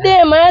इत्ते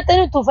मैं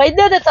तेनु तू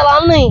फायदे ते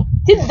चलान नहीं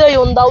सीधा ही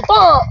हुंदा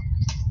तां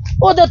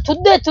ओदे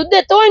थुदे थुदे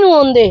तो ही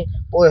होंदे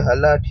ओए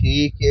हल्ला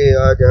ठीक है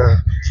आजा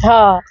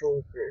हाँ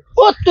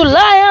ओ तू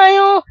लाया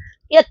आयो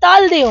ये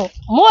ताल दियो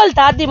मोल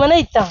तादी मने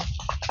इतना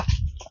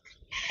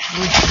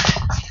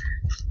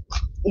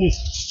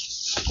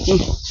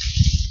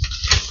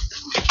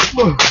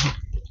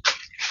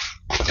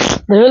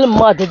दिल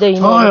मत दे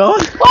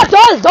ओ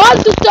चल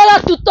चल तू चला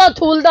तू तो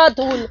थूलदा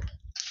थूल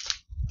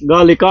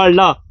गाल काट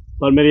ला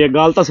पर मेरी एक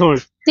गाल तो सुन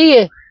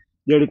तीए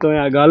जेड़ी तो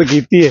यहाँ गाल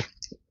कीती है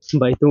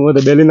भाई तू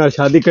ओदे बेली नाल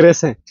शादी करे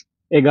से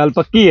ये गाल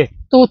पक्की है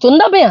तू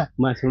सुनदा पिया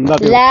मैं सुनदा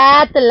पिया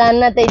लात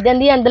लाना ते इदां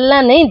दियां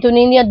गल्लां नहीं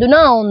सुनींदियां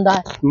दुना हुंदा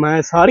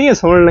मैं सारियां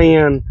सुन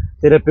लईयां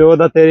तेरे प्यो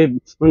दा तेरी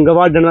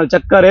गवाडन नाल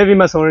चक्कर है भी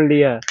मैं सुन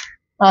लिया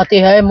आते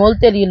है मोल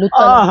तेरी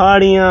लुत्ता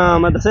हाड़ियां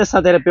मैं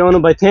दसेसा तेरे प्यो नु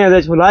बैठे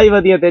हैं छुलाई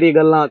वदियां तेरी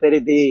गल्लां तेरी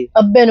दी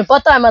अब्बे नु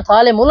पता है मैं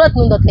थाले मुलत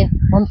नु दते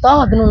हम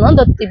ताद नु ना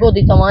दत्ती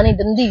बोदी तवानी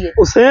दंदी है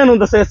उसे नु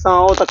दसेसा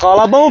ओ त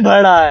काला बहु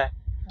भेड़ा है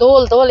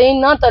दोल दोल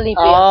इन ना तली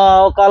पे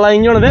ओ काला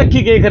इंजन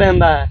वेखी के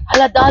करंदा है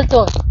हला दाल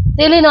तो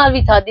तेले नाल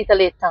भी थादी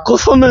तलेता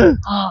कसम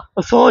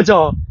हां सोच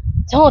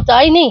सोच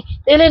आई नहीं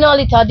तेले नाल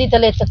ही थादी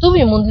तलेता तू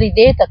भी मुंदली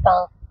दे ता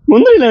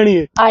मुंदरी लेनी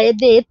है आए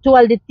दे तू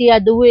वाल दित्ती आ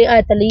दुए आ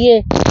तलिए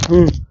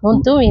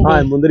हुन तू ही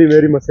हां मुंदरी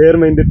मेरी मसेर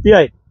में दित्ती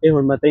आई ए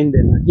हुन मैं तैन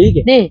देना ठीक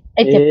है दे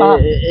इथे पा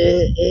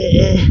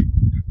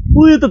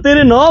पूरी तो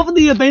तेरे नाप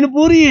दी है तैन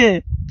पूरी है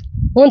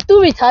हुन तू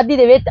भी शादी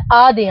दे विच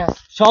आ दिया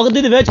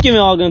शादी दे विच किवें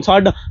आ गए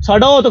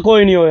साडा ओ तो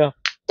कोई नहीं होया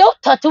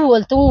चौथा तू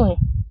बोल तू है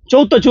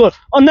चौथा चोर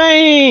ओ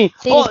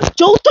नहीं ओ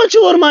चौथा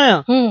चोर माया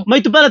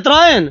मैं तो पहले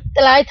त्रायन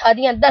तलाए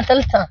थादियां दा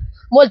तलता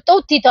मोल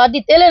चौथी थादी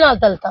तेले नाल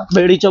तलता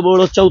बेड़ी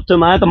चबोड़ो चौथे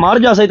मैं तो मार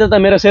जा सही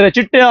मेरे सिरे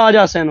चिट्टे आ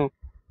जासे नु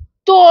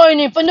तो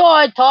नहीं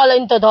पंजाय थाल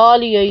इंत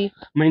थाल ही आई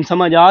मैं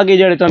समझ आ गई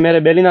जेड़े तो मेरे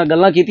बेली नाल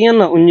गल्लां कीतियां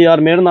ना उन यार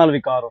मेरे नाल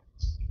विकारो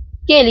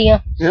के लिया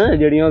हां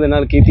जेड़ियां ओदे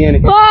नाल कीतियां ने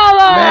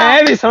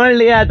मैं भी सुन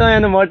लिया तो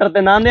इन मोटर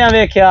ते नांदिया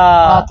वेख्या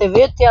हां ते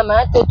वेख्या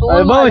मैं तो तू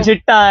बहुत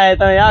चिट्टा है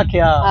तो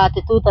आख्या हां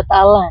ते तू तो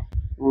ताला है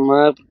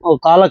मैं ओ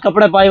काला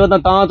कपड़े पाई होता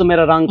ता तो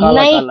मेरा रंग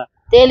काला काला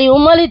तेरी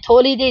उम्र ही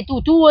थोड़ी दे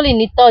तू वाली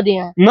नित्ता दे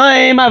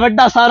नहीं मैं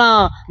बड़ा सारा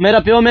मेरा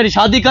प्यो मेरी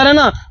शादी करे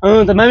ना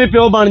तो मैं भी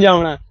प्यो बन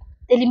जाऊंगा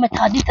तेरी मैं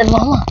शादी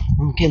करवावा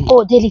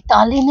ओ तेरी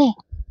ताली नहीं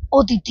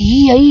ओ दी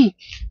धी आई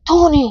तो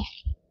नहीं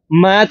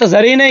मैं तो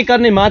जरी नहीं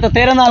करनी मैं तो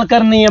तेरे नाल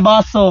करनी है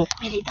बस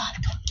मेरी दाल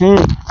तो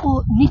ओ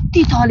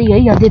नित्ती थाली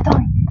आई आदे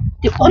ताई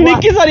ते ओ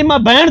निक्की सारी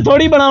मैं बहन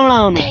थोड़ी बनावना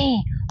नहीं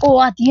ओ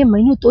आती है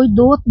मैनू तो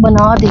दोस्त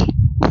बना दे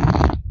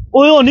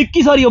ओए ओ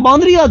निक्की सारी ओ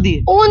बांदरी आदी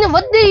है ओने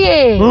वड्डी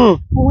है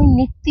ओ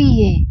नित्ती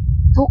है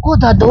तो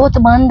ओदा दोस्त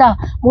बांदा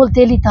मोल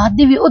तेली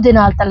दादी भी ओदे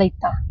नाल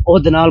तलेता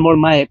ओदे नाल मोल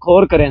मैं एक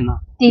और करे ना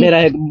मेरा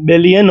एक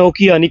बेली है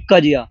नोकिया निक्का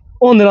जिया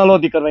ओदे नाल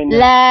ओदी करवाई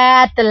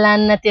लात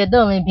लानत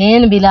दो में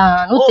बहन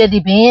बिलान उते दी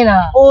बहन आ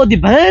ओ दी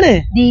बहन है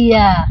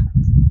दिया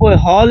ओए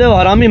हाल है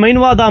हरामी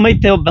मैनू वादा मैं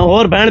थे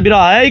और बहन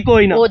बिरा है ही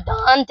कोई ना ओ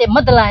दान ते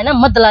मदला है ना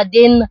मदला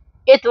दिन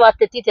इस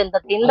वास्ते तीते अंदर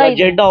दिंदा ही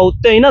जेड़ा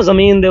उत्ते ही ना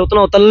जमीन दे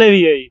उतना तल्ले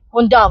भी है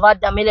हुंदा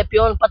वादा मेरे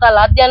प्यो ने पता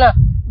ला दिया ना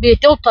बे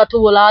चौथा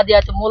तू ला दिया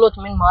तो मोलो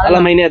तो मैं मार अला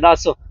मैंने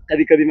दस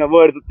कदी कदी मैं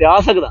वर्ड ते आ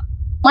सकदा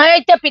मैं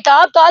इते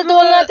पिताब ताल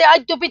बोलना ते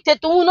आज तो पीछे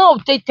तू ना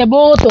उते इथे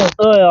बहुत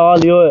ओए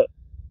हाल ओए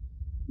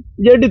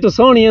जेडी तो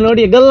सोहनी है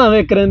नोड़ी गल्लां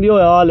वे करंदी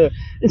ओए हाल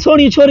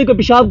सोहनी छोरी को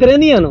पेशाब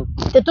करंदी है नो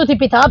ते तुसी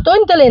पिताब तो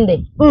नहीं लेंदे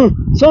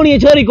सोहनी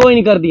छोरी कोई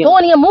नहीं करदी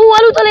सोहनी मुंह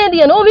वालू तो लेंदी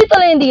है नो भी तो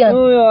लेंदी है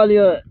ओए हाल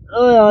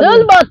ओए हाल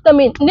दिल बात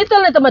तमीन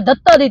निकलने तो मैं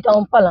दत्ता देता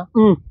हूं भला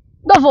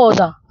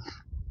दफोदा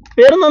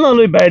फिर ना नाल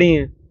ही बैठी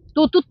है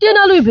तू तुत्ते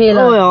नाल ही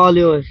फेला ओए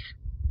हाल ओए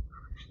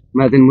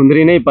मैं तेन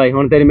मुंदरी नहीं पाई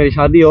हुन तेरी मेरी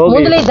शादी हो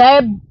गई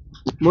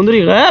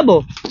मुंदरी गायब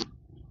हो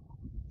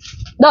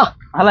दा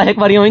हला एक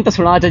बारी ओइन तो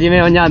सुना च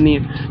जिवें वंजानी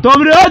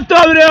तोबरे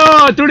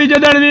तुड़ी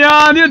जदन दी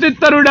आंदी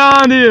तितर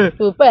उड़ांदी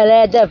तू पहले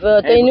दफ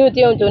तैनू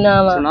त्यों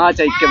सुनावा सुना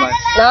च के बाद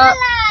ना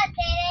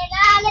तेरे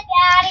नाल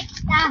प्यार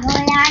किता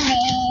होया ने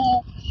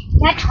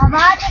या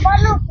खबा ते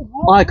बोलू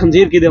आ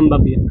खंजीर की दे अंदा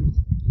भी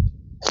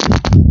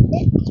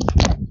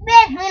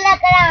बेफिला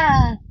करा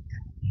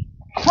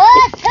हो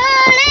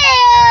छोड़े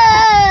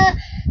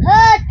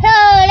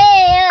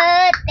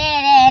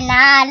तेरे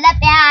नाल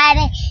प्यार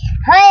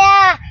होया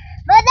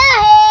वदा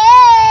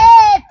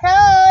है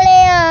छोड़े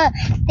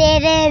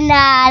तेरे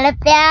नाल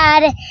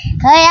प्यार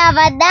होया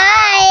वदा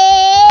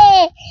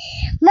है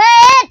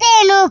मैं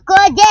तेनू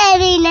कुछ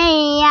भी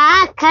नहीं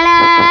आखना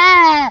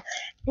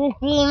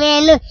तुसी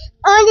मैनू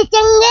उंज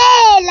चंगे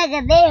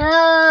लगदे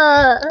हो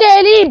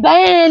तेरी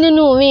बहन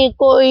नू भी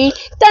कोई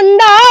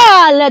चंदा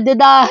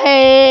लददा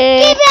है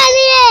की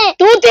प्यानी है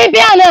तू ते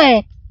प्याना है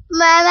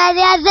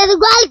मैं आज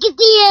गाल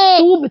कीती है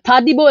तू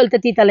थादी बोल ते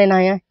ती तले ना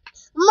है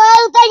मैं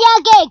उतर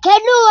जाके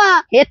खेलूंगा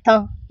हेथा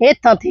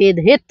हेथा थेद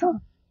हेथा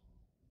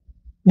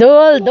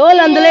दोल दोल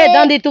अंदले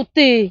दांदी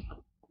तुत्ती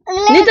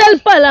निकल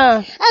पला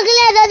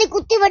अगले दादी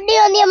कुत्ती बड़ी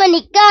होनी है मैं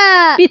निक्का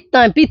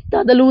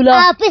पित्ता दलूला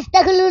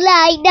पिस्ता खलूला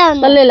आइडा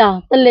तल्ले ला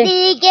तल्ले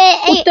ठीक है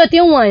कुत्ता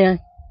क्यों आया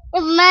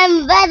मैं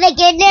वैसे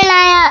खेलने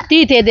लाया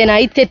ती देना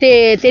इत्थे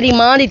तेरी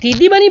मां दी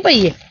तीदी बनी पई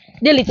है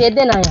दिल्ली ते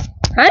देना आया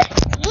हैं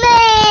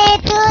नहीं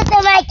तू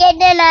तो मैं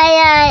खेलने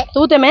लाया है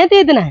तू ते मैं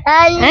ते देना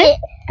हाँ जी। हैं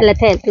अल्लाह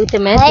थे तू ते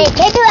मैं ते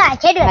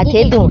खेलूं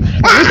खेदू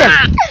निकल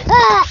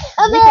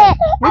अबे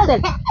निकल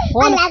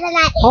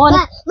होन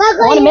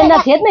मेरा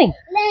तेज नहीं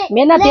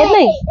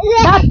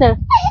दात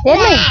तेज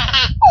नहीं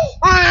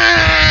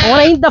होन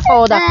इन दफा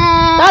होदा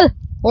चल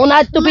होन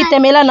आज तू पीते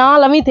मेला ना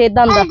लवी थे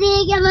दंदा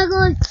ठीक है मैं तो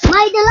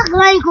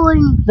लखवाई कोई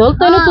नहीं दोल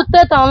तैनू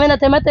तुत्ते तावे न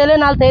थे मैं तेरे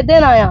नाल थे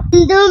देना आया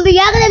तुम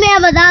बिया के मेरा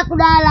मजाक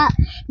उड़ाला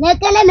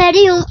लेकिन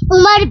मेरी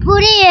उम्र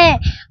पूरी है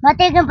मैं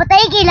तेरे पता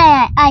ही की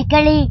लाया आज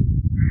कली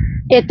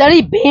ए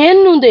तेरी बहन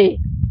नु दे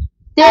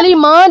तेरी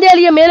मां दे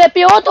लिए मेरे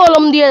प्यो तो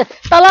लमदी है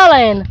तला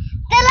लेन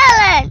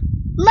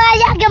मैं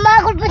जाके मां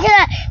को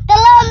पूछना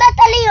तला में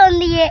तली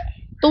होंदी है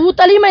तू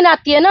तली में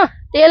नाती है ना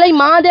तेरी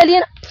मां दे लिए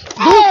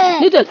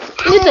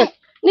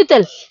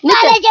निकल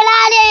अरे चला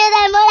ले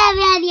इधर मोड़ा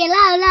ब्याह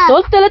दिया ला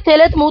चल तेरे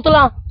थेले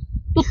मुतला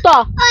कुत्ता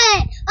ओए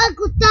ओ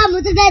कुत्ता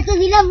मुझे दे तो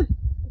दिला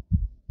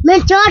मैं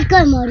चोट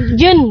कर मारी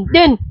जिन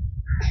जिन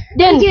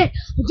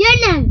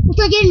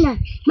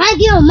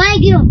मैं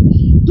क्यों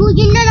तू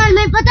जिन्ना नाल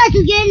मैं पता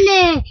तू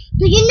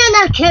जिन्ना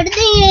नाल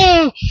खेड़दी है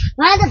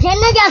मैं तो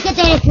खेलने जाके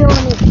तेरे प्यो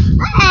ने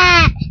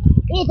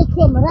ये तो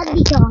के मरद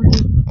दी चाह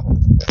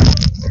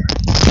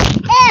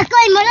ए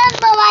कोई मरद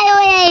बवायो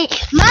है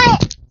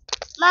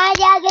मैं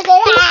जाके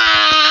तेरे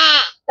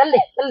चल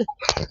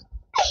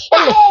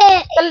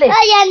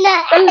जाना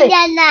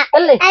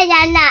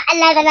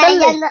अल्लाह का नाम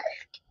जाना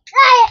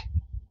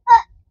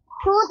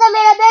तू तो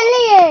मेरा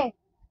बेली है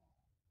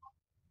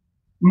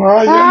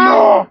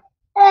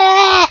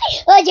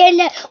ओ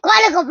जन्ना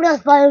काले कपड़े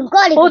पर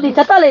काले ओ दी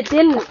चता ले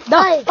तीन दा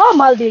ओ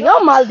माल दी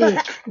माल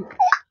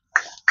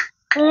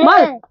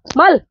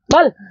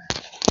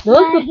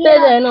दोल कुत्ते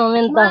दे नो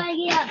मेंता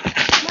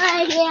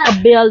मार गया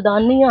अब्बे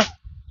अलदानिया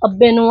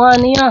अब्बे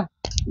नुआनिया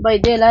भाई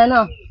दे लेना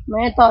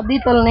मैं तादी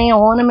तलनी है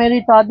होन मेरी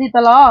तादी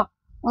तला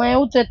मैं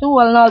उसे तू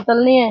हल नाल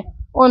तलनी है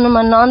उन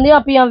मैं नांदिया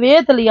पिया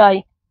वेत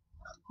लियाई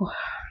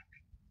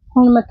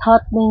हुन मैं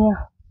थात नहीं है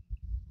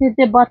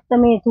इतने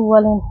बदतमीज तू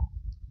वाले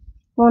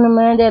हुन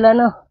मैं दे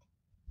लेना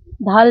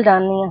ढाल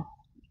डालनी है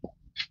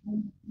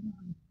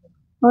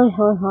ओए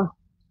होए होए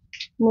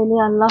मेरे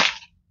अल्लाह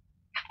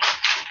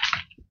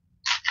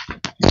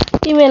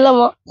कि मैं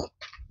लवा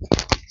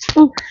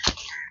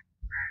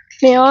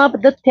मैं आप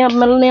दत्थे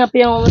मिलने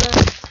पे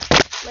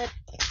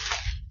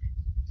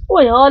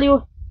ओ यार यो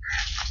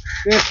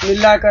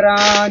बिस्मिल्लाह करा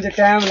जे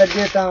टाइम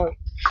लगे ता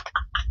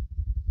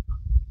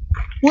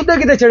उधर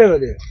किते चढ़े हो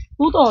दे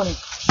तू तो नहीं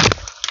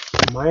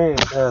मैं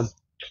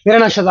मेरा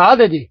नाम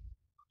शहजाद है जी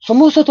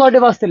समोसा थोड़े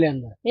वास्ते ले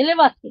आंदा मेरे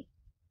वास्ते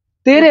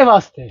तेरे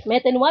वास्ते मैं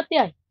तेन वास्ते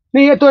आई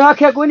नहीं ये तो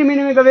आख्या कोई नहीं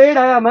मैंने गवेड़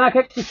आया मैं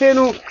आख्या किसी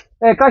नु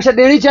कश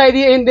देनी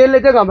चाहिए इन दिल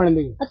जगह बन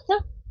दी अच्छा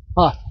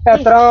हाँ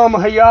एहतराम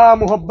हया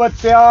मोहब्बत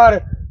प्यार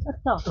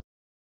अच्छा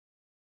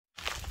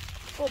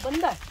वो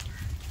बंदा है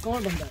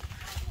कौन बंदा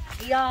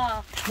या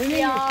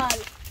प्यार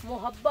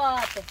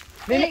मोहब्बत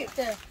नहीं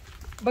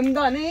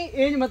बंदा नहीं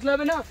एज मतलब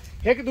है ना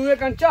एक दूसरे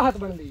का चाहत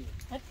बन दी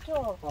अच्छा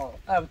हाँ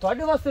अब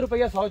थोड़े वास्ते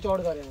रुपया 100 चौड़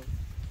कर रहे हैं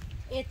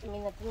एक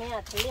मिनट में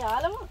आते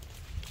आलम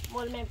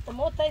बोल मैं तो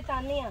मोता ही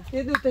तानी है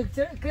ये तो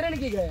करण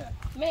की गया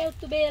मैं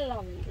उस बेल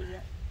लाऊंगी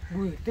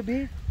बुए ते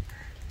बेर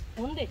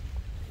होंदे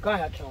कहां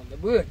अच्छा होंदे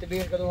बुए ते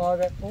बेर कदों आ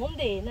गए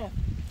होंदे ना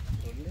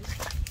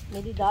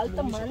मेरी दाल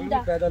तो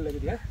मंदा पैदा लग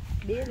दिया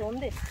बेल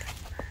होंदे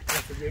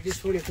जेडी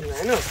सोनी तू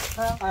है ना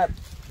हां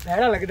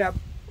भैड़ा लगदा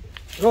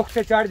रुख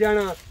से चढ़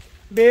जाना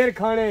बेर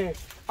खाने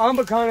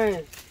अंब खाने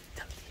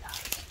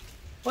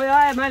ओए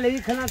आए मैं ले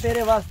खाना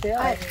तेरे वास्ते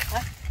आए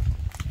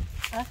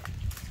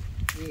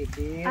ये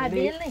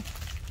बेल नहीं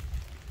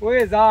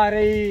ओए जा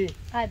रही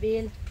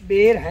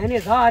बेर है ने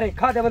जा रहे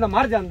खाते बंदा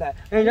मर जांदा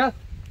है जा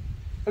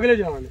अगले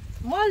जहान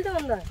माल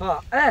जांदा है हां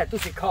ए तू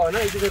सिखाओ ना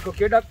इधर देखो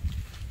केड़ा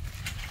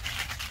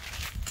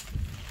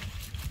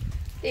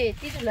ए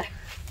तिजला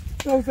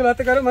तो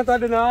सलात करो मैं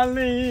ताडे नाल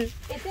नहीं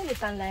इते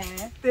निकाल लाया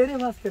है तेरे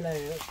वास्ते लाए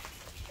हैं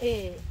ए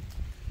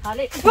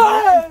हाले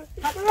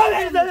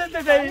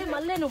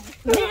मल्ले नु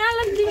मैं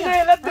लंदी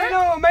नहीं लद्दे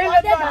नो मैं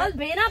लद्दा दाल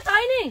बेना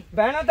ताई नहीं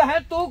बहना तो है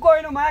तू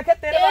कोई नु मैं के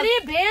तेरी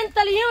बहन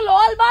तलियो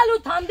लोल बालू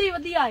थांदी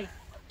वदिया है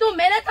तू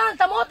मेरे तां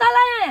समोसा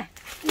लाया है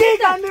की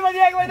खांदी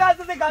वदिया कोई दास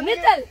से खांदी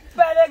निकल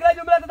पहले अगला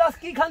जुमला तो दास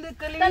की खांदी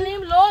कर ली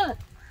तलीम लोल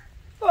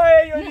ओए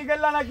यो जी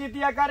गल्ला ना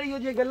कीतिया कर यो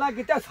जी गल्ला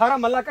कीतिया सारा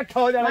मल्ला इकट्ठा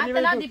हो जाना जी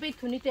मैं दी पे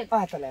थुनी ते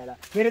आ तो ले ला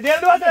मेरे दिल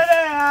दुआ दे दे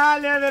हां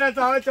ले मेरा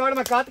साव चौड़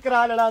मैं काट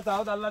करा लेना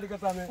साव अल्लाह की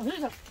कसम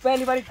है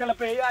पहली बारी कल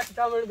पे आ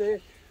चावल दे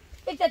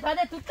इते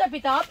थादे तुत्ता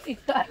पिता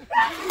पिता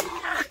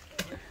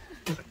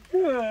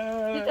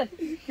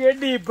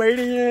केडी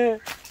बड़ी है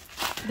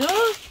दो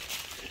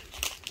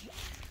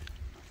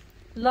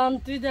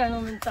लांती देनो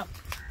मिनता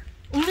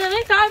उन्हें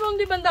नहीं काय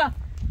बंदी बंदा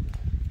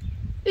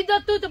इधर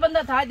तू तो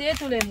बंदा था दे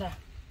तू लेना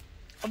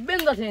अब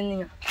बंदा थे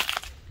नहीं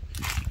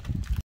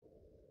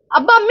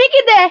अब्बा अम्मी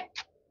किदे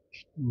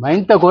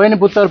मैंने तो कोई नहीं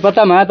पुत्र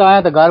पता, मैं तो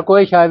आया तो घर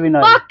कोई शाय भी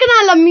ना पक्क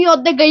ना लम्मी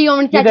ओदे गई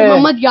होन चाचा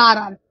मोहम्मद यार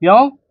आ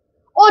क्यों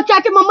ओ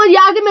चाचा मोहम्मद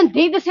यार दी मैं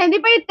धी दसेंदी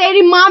पई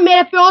तेरी मां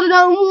मेरे प्यो दे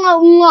नाल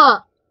उंगा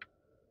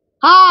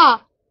हां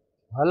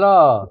हला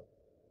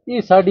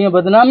ये साडियां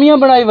बदनामियां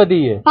बनाई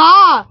वदी है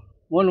हां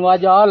उन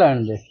वाज आ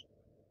लैन दे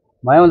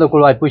मैं उनदे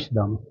कोल आज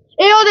पुछदा हूं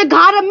ए ओदे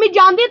घर अम्मी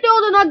जांदी ते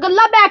ओदे नाल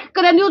गल्ला बैठ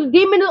करनी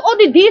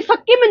ओदी धी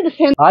सक्की मैं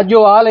दसेंदी आज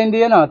जो आ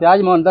लेंदी है ना ते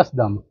आज मैं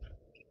दसदा हूं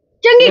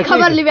चंगी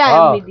खबर लिया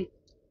अम्मी दी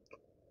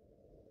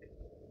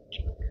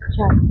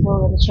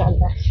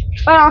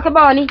पर आके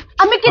बानी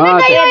अम्मी किदे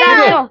गई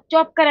है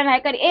चुप करन है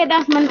कर ए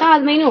 10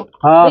 मुमताज मैनू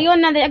भई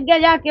उन्हां दे अगे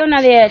जाके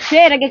उन्हां दे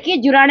शेर अगे की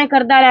जुराने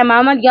करदा रहा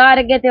मोहम्मद यार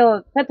अगे ते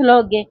सत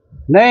लोग गए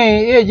नहीं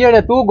ये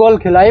जेड़े तू गोल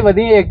खिलाई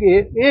वदी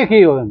एक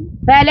ही हो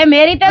पहले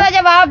मेरी तरह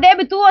जवाब दे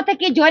भी तू ओथे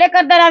की जोरे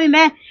करदा रहा भी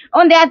मैं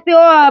ओंदे हाथ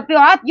प्यो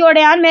हाथ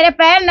जोड़े आन मेरे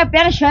पैर न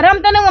पैर शर्म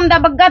तो न हुंदा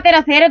बग्गा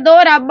तेरा सिर दो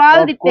रब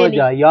बाल दिते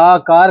ने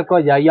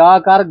को जा या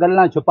कर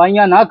गल्लां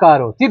छुपाइयां ना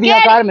करो सीधियां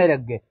कर मेरे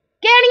अगे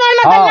केड़ियां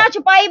मैं गल्लां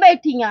छुपाई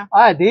बैठी हां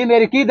आ दी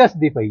मेरी की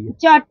दसदी पई है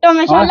चट्टो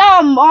माशाल्लाह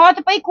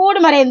मौत पई कूड़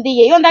मरेंदी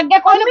है ओंदा अगे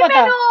कोई नहीं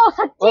पता मेनू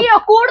सच्ची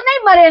कूड़ नहीं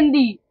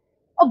मरेंदी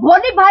ओ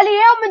भोली भाली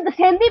है ओ मैं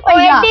दसेंदी पई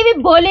ओ एडी भी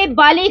भोली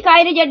बाली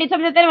कायरी जड्डी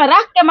समझ तेरे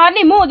रख के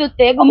मारनी मुंह दे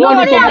उत्ते तू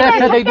मेरे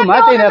से तू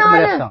मैं तेरे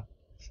मेरे से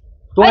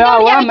तू आ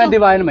हुआ मैं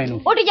दीवान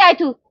मैनू उठ जाए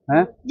तू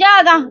हैं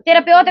जागा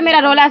तेरा प्यो ते मेरा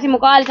रोला सी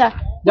मुकाल सा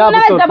तू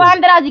ना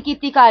जबान दराजी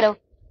कीती कर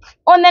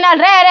ओंदे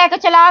नाल रह के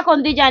चलाक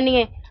होंदी जानी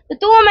है ते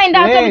तू मैं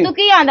दस तू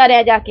की आंदा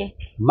रह जाके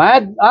मैं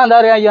आंदा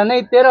रहा या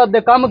नहीं तेरा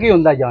ओदे काम की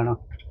हुंदा जाना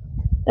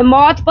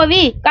मौत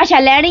पवी कशा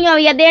लैनी हो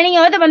या देनी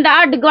हो तो बंदा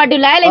अड गड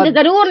लै लेंदे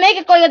जरूर नहीं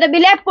कि कोई ओदे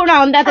बिलेपुना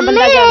हुंदा ते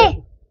बंदा जावे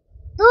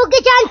तू की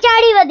चांद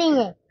चाड़ी वदी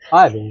है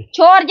आ दे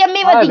छोर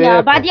जम्मी वदिया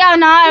बाजिया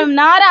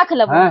ना रख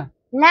लब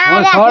ना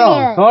रख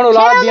सुन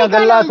औलाद दियां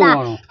गल्लां तू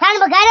हुन थान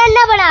बगैर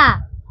ना बना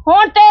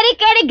हुन तेरी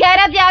केड़ी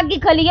गैरत आगी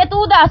खली है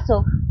तू दस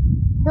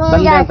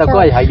बंदे तो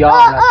कोई हया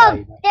ना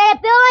चाहिए तेरे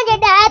प्यो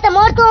जेड़ा है तो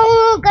मोर तू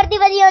करदी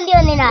वदी होंदी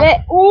होंदी ना ए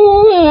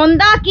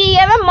हुंदा की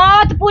है मैं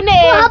मौत पुने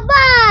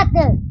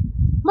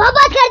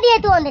मोहब्बत कर दिए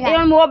तू होंदी ना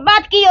ए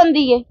मोहब्बत की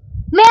होंदी है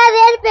मेरा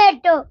वेल पेट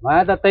तो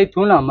मैं तो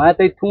तैथू ना मैं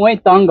तैथू ही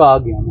तंग आ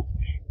गया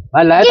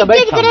मैं ले तो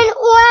बैठा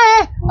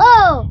ओ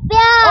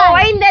प्यार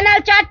ओ इंदे नाल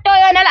चट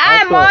होया नाल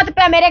आ मौत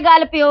पे मेरे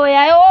गाल पे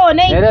होया ओ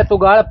नहीं मेरे तू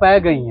गाल पै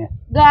गई है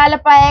गाल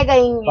पाए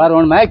गई है पर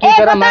हुन मैं की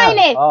करा मैं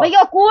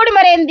भईयो कूड़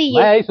मरेंदी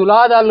है मैं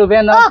सुलाद आलू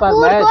वेना पर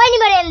मैं कोई नहीं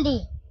मरेंदी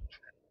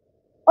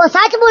ओ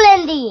सच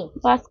बोलेंदी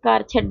बस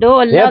कर छड्डो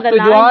अल्लाह दा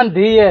नाम जवान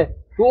दी है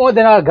तू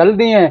ओदे नाल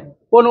गलदी है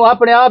ओनु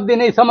अपने आप दी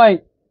नहीं समझ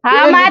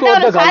हां मैं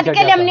तो साथ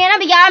के लिमने ना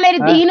या मेरी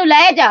धी नु ले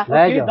जा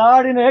की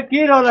दाढ़ी ने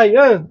की रोला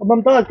है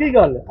ममताज की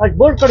गल आज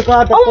बोल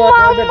कड़का ओ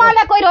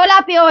मामा कोई रोला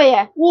पियो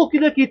है वो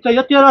किने कीता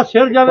या तेरा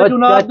सिर जावे तू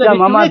ना चाचा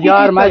मामा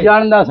यार मैं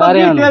जानदा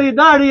सारे तेरी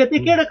दाढ़ी है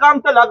ती केड़े काम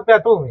ते लग पिया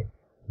तू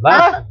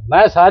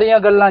मैं सारियां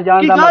गल्लां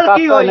जानदा मैं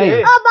काका नहीं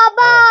ओ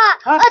बाबा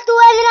ओ तू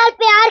इहदे नाल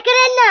प्यार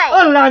करना है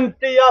ओ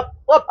लंटिया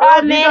ओ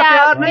प्यार मेरा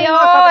प्यो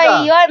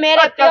और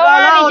मेरे प्यो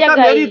दी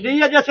जगह मेरी धी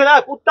है जैसे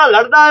कुत्ता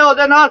लड़दा है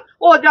ओदे नाल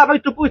ओ जा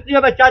भाई तू पूछदी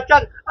है चाचा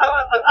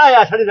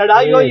आया साडी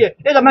लड़ाई होई है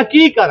ए मैं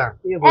की करा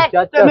ये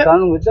चाचा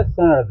सानू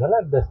दसना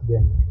गलत दस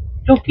दे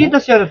तू की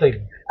दसया रे तई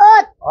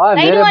आ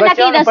मेरे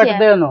बच्चे पट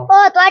दे नो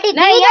ओ ਤੁਹਾਡੀ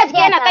नहीं आज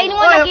के ना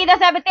तैनू ना की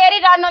दसया तेरी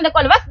रानों दे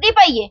कोल वसदी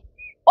पई है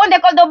ओंदे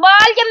कोल दो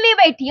बाल जम्मी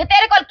बैठी है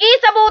तेरे कोल की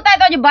सबूत है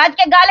तो जो बाज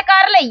के गाल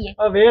कर लईए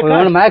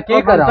हुन मैं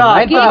की करा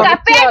मैं की का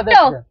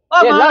पेटो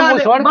ये लम्बू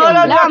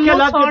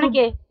छोड़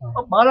के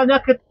मारा जा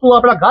के तू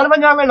अपना घर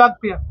बनावे लग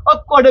पिया ओ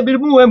कोड़े बिर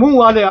मुंह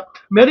वाले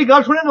मेरी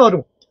गल सुने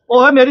नोरू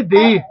ओ है मेरी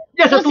धी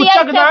जैसे तू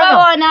चकदा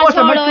है ना ओ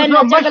समझ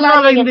तू मसला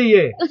लेंदी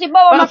है तुसी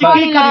बवो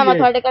मकानी लावा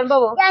ਤੁਹਾਡੇ ਕੋਲ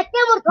ਬਵੋ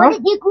ਚਾਚਾ ਮੁਰ ਤੁਹਾਡੀ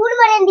धी कूड़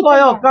मरेंदी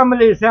ਓਏ ਓ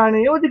ਕਮਲੀ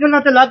ਸਿਆਣੀ ਉਹਦੀ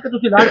ਗੱਲਾਂ ਤੇ ਲੱਗ ਕੇ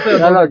ਤੁਸੀਂ ਲੜ ਪਏ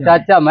चलो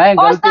चाचा मैं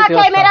गलती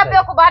से मेरा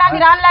प्यो को 12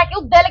 निरान लाके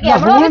उदल गया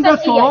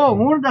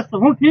ਹੁਣ ਦੱਸੋ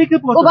ਹੁਣ ਠੀਕ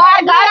ਹੈ ਪੁੱਤ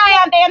बाहर घर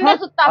आया ते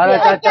अंदर सुता अरे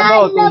पिया चाचा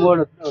बहुत तू मोड़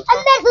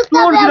अंदर सुता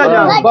टूट गिरा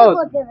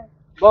जा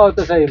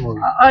बहुत सही मोड़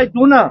आई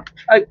तू ना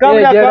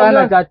ये जेड़ा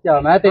ना चाचा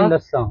मैं तेन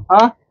दस्सा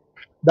हां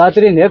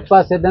दातरी ने एक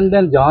पासे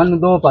दंदन जान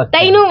दो पासे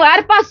तैनू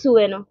हर पासू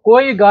है नो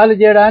कोई गल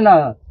जेड़ा है ना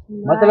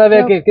मतलब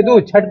है कि किदू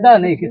छड़दा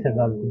नहीं किसे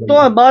गल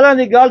तो बाला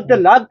दी गल ते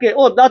लग के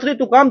ओ दातरी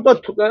तू काम तो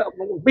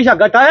पीछा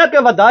घटाया के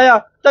वधाया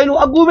तैनू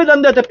अगू भी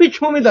दंदे ते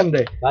पिछू भी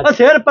दंदे और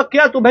सिर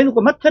पक्या तू मैनू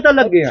को मत्थे ते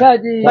लग गया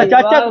जी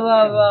चाचा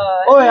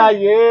ओए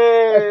आइए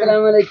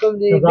अस्सलाम वालेकुम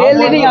जी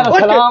दिल नहीं आ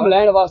सलाम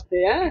लेन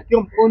वास्ते हैं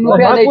क्यों ओनु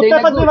पे दे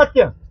कुत्ते पत्ते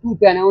बच्चे तू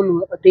कहने ओनु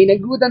तीन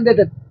अगू दंदे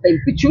ते तई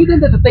पिछू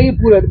दंदे ते तई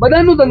पूरे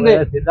बदन नु दंदे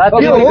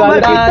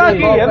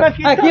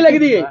की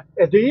लगदी है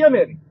ए दी है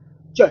मेरी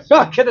चल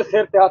रखे ते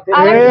सिर ते आते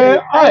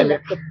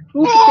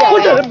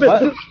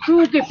तू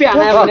की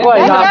प्याना है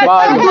कोई ना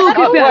बात तू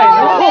की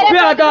प्याना ओ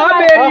प्यादा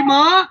मेरी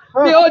मां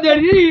ते ओ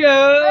जेड़ी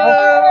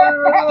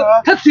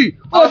थसी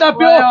ओदा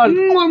प्यो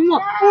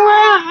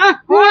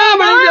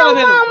मैं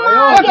दे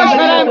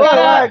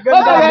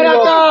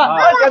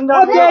ओ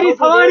तेरी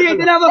सवारी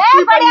इतना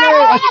वक्ती पड़ी है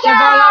अच्छा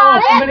गाला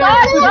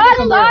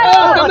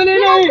कमली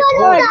नहीं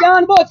जान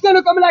जान बोझ के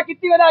नु कमला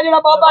कितनी वाला जेड़ा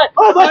बाबा है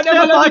साडे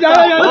वाला जाओ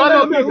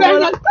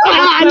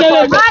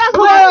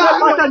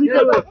पता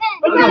निकल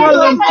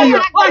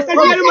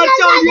सचिन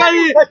मरचा हो गया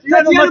ये सचिन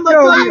मरचा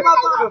हो गया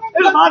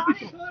ए बात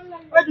पीछे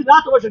ए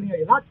रात बच नहीं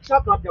आई रात क्या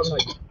काट जाऊंगा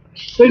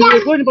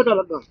कोई नहीं पता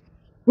लगा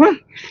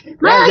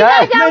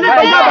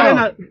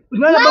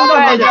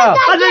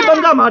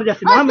बंदा मार जा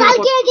ना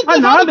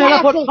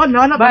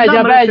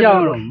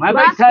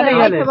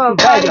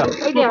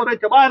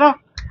मेरा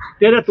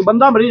तेरे तू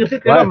बंदा मरी जैसे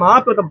तेरा मां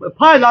पे तो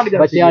फाय लग जाती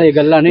बच्चे वाली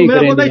गल्ला नहीं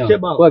करेंगे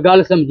कोई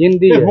गल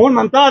समझिंदी है हुन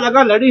मनता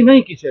लगा लड़ी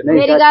नहीं किसे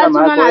मेरी गल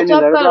सुनो ना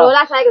चुप कर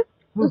रोला साइकिल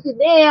ਤੁਸੀਂ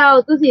ਦੇ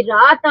ਆਓ ਤੁਸੀਂ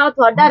ਰਾਤ ਆਓ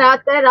ਤੁਹਾਡਾ ਰਾਤ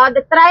ਕਰੇ ਰਾਤ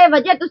ਦੇ 3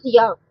 ਵਜੇ ਤੁਸੀਂ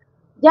ਆਓ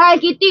ਜਾਏ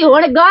ਕੀਤੀ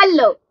ਹੁਣ ਗੱਲ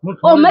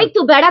ਉਹ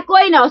ਮੈਥੋਂ ਬੈੜਾ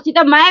ਕੋਈ ਨਾ ਉਸੀ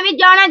ਤਾਂ ਮੈਂ ਵੀ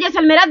ਜਾਣਾ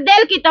ਜੈਸਲ ਮੇਰਾ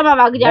ਦਿਲ ਕੀਤਾ ਮੈਂ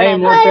ਵਗ ਜਾਣਾ नहीं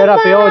मो तेरा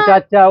प्यो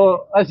चाचा वो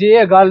असि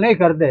ये गल नहीं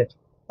करदे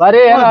पर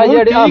ये है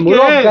जेड़ी आ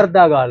मुरोक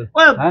करदा गल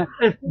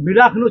हैं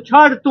मिलाख नु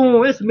छाड़ तू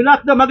इस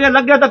मिलाख दे मगे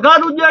लगे तो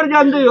गाल उजड़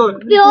जांदी हो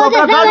प्यो दे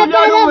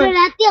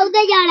राती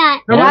उधर जाना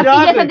है ਰਾਤੀ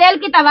ਜੈਸੇ ਦਿਲ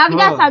ਕੀਤਾ ਵਗ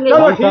ਜਾ ਸੰਗੇ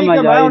चलो ठीक है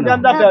मैं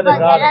जांदा पे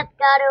गैरत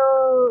करो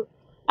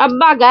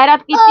ਅੱਬਾ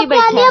ਗੈਰਤ ਕੀਤੀ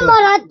ਬੈਠਾ अब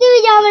राती भी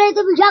जावड़े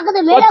तुम शक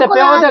दे मेरे उससे को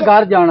प्यो दे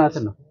घर जाना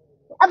सन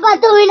अब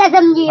तू ही ना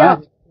समझियो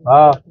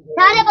हां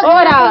सारे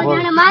ਹੋਰ ਆ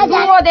मार ਤੂੰ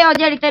ਉਹਦੇ ਉਹ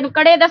ਜਿਹੜੀ ਤੈਨੂੰ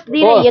ਕੜੇ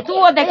ਦੱਸਦੀ ਰਹੀ ਹੈ ਤੂੰ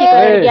ਉਹਦੇ ਕੀ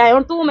ਕਰ ਗਿਆ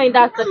ਹੁਣ ਤੂੰ ਮੈਨੂੰ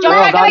ਦੱਸ ਚੁੱਪ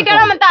ਕੇ ਬੈਠਾ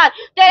ਨਾ ਮਤਾ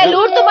ਤੇਰੇ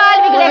ਲੂਟ ਤੋਂ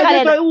ਬਾਲ ਵਿਗਲੇ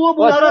ਖੜੇ ਨੇ वो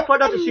बुलारा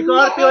थोड़ा तो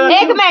शिकार पे होया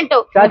ਇੱਕ ਮਿੰਟ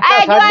चाचा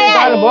साडी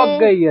गल मुक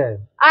गई है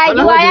ਆਏ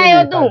ਜੋ ਆਇਆ ਏ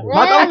ਉਦੋਂ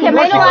ਆਖੇ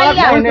ਮੈਨੂੰ ਆ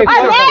ਗਿਆ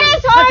ਮੇਰੀ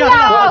ਸੁਣ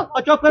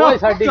ਲਓ चुप करो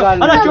कोई साडी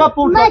गल अरे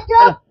चुप मैं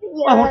चुप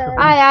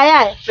ਆਇਆ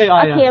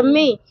ਆਖੇ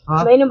ਅੰਮੀ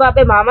ਮੈਨੂੰ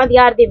ਬਾਬੇ ਮਾਮਾ ਦੀ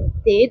ਯਾਰ ਦੀ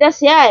ਤੇ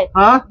ਦੱਸਿਆ ਹੈ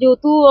हां ਜੋ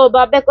ਤੂੰ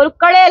ਬਾਬੇ ਕੋਲ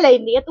ਕੜੇ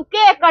ਲੈਂਦੀ ਹੈ ਤੂੰ ਕੀ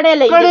ਕੜੇ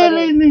ਲੈਂਦੀ कड़े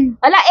नहीं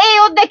ਹਲਾ ਇਹ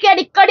ਉਹਦੇ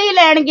ਕਿਹੜੀ ਕੜੀ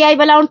ਲੈਣ ਗਿਆ ਈ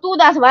ਭਲਾ ਹੁਣ ਤੂੰ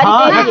ਦੱਸ ਵਾਰੀ हां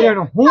ਤੇਰੀ ਹੈ।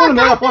 हुन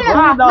मेरा पुत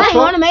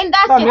ਹੁਣ ਮੈਨੂੰ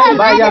ਦੱਸ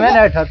भाई जा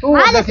मैंने बैठा तू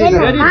देखी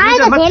मेरी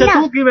चीज मच्छर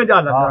तू कीवे जा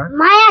लगा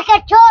माया के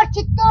छोड़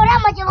चित्तौरा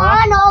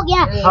मजवान हो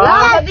गया हो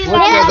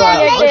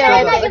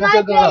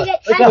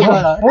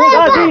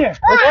जाती है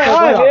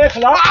देख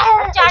ला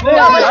ਚਾਟੋ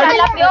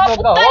ਬਸਾਲਾ ਪਿਓ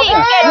ਪੁੱਤਰ ਹੀ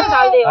ਕਿਹਨੂੰ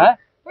ਸਾਲਦੇ ਹੋ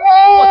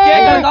ओ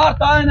चेकरदार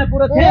ता ने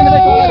पूरे थे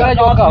मेरे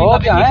जो का हो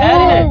क्या है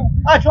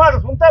आ छुआड़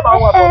सुनते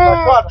बाऊआ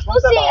छुआड़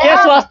सुनते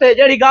इस वास्ते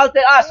जेड़ी गल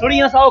ते आ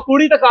सुनिया सा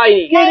कुड़ी तक आई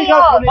नहीं केड़ी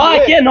गल सुनी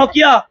आ के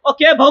नोकिया ओ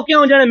के भौके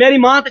हो जाने मेरी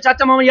मां ते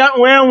चाचा मामा यार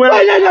ओए ओए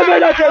नहीं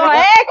बेटा चल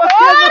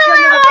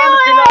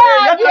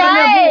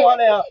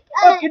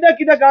किदे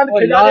किदे गांद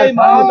खिला दे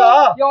मां दा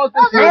क्यों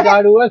तू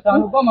झाड़ू है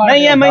सानू को मार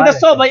नहीं है मैं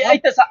दसो भाई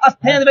इते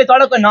अस्थें दे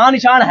तोड़ा कोई ना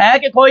निशान है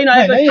कि कोई ना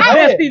है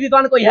बेइज्जती दी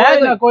तोन कोई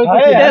है कोई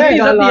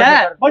बेइज्जती है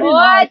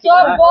ओए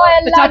चुप ओ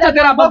ते चाचा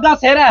तेरा बग्गा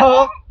सिर है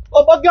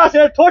ओ बग्गा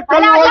से ठोट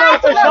वाला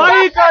तो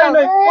शाही कर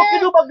ले ओ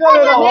किदू बग्गा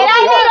ले रहा मेरा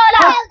ही नहीं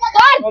रोला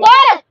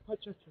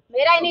कर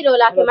मेरा ही नहीं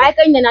रोला कि मैं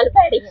कहीं नाल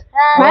पैड़ी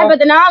मैं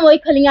बदनाम होई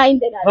खलियां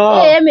इंदे नाल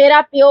ए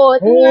मेरा प्यो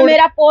तू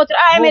मेरा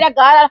पोतरा है मेरा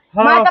घर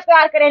मैं तो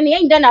प्यार करे नहीं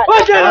इंदे नाल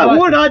ओए जेड़ा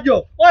हुन राजो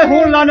ओए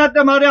हुन लानत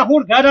ते मारे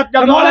हुन गैरत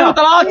जगा मोले नु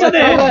तलाक च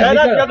दे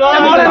गैरत जगा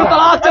मोले नु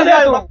तलाक च दे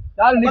तू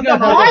चल निकल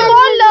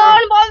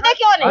बोल दे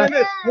क्यों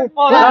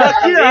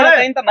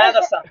नहीं तो मैं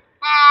दसा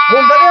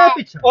हुन दे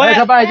पीछे ओए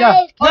भाई जा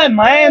ओए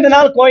मैं इंदे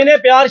नाल कोई ने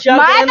प्यार श्यार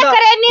मैं तो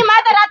करे नहीं मैं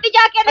तो राती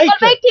जाके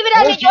अंदर बैठी भी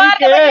रही ज्वार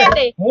के बैठे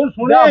थे हुन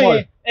सुने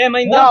ए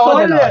मैं दसो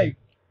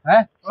हैं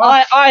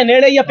आए आए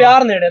नेड़े या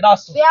प्यार नेड़े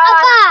दस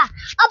अब्बा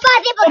अब्बा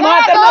जी ओ मैं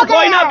तेरे नाल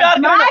कोई ना प्यार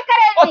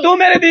करे ओ तू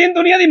मेरी दीन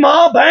दुनिया दी मां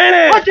बहन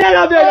है ओ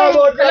तेरा बेड़ा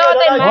बोल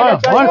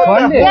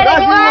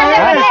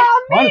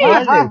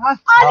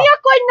आलिया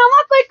कोई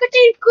नवा कोई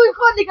कटी कोई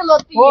खो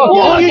निकलती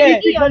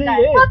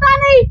पता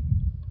नहीं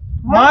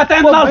मां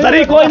तेरे नाल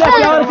सरी कोई ना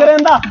प्यार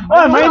करेंदा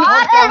ओए मैं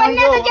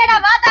बन्ने तो जेड़ा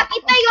वादा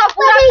कीता ही वो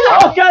पूरा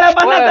ओ केड़े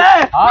बन्ने ते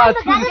हां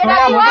तू सुना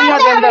मुंडिया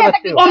दे अंदर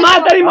बच्चे ओ मैं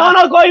तेरी मां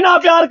नाल कोई ना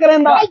प्यार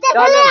करेंदा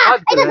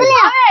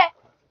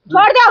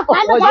छोड़ दे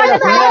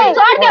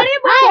छोड़ दे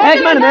एक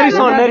मिनट मेरी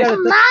सुन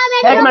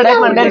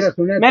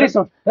मेरी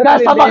सुन क्या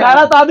सब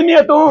गैरत आदमी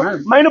है तू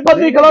मैनू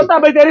पति खलोता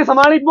भाई तेरी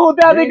समानी मुंह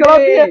ते आदि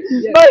खलोती है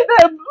भाई ते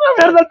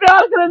मेरे से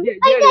प्यार करेंदी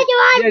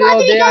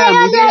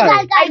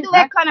आई तू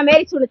देखा ना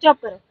मेरी सुन चुप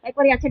कर एक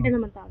बार छड्डे ना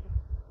मत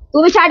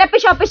तू भी साडे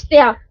पिछो पिछते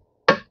आ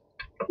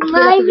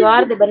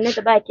यार दे बनने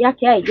तो भाई क्या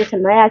क्या है जैसे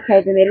मैं आख्या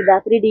है मेरी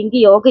दातरी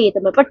डिंगी हो गई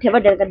तो मैं पट्ठे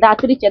वड्डन का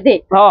दातरी च दे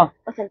हां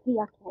असल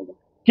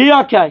की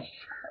आख्या है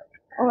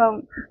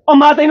ओ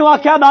मैं तेनू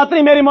आख्या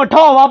दातरी मेरी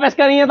मोठो वापस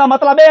करिए ता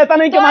मतलब ए ता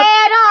नहीं कि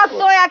मैं राख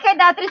तो आखे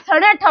दातरी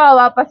सड़े ठो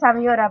वापस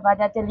आवी और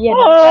बाजा चलिए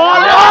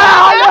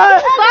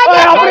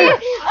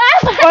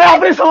ओए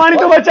अपनी सवानी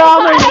तो बचा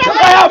मैं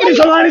ओए अपनी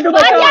सवानी तो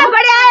बचा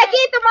बड़े आए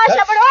की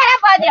तमाशा बड़ो है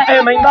बाजा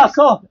ए मैं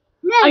दसो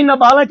इना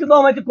बाला च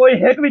दो में कोई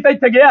एक भी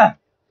तई गया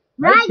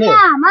मैं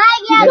गया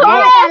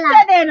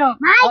थोड़े देनो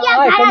मैं गया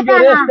समझो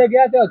रेस्ते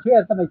गया तो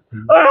छुए तब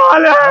ओए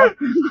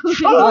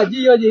हाले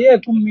जी हो जी ये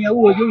कुम्मी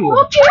वो जो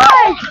ओ की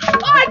है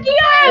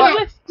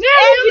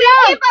मेरी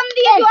गिराई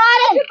बंदी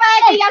द्वार छुपा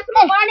के या तुम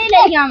पानी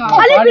ले जावा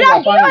खाली पिरा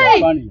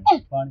पानी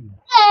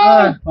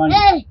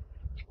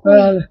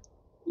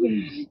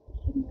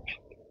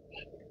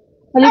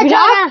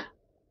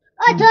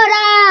ओ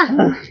छोरा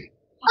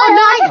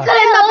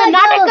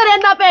नाटक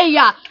करेंदा पे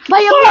या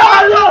भाई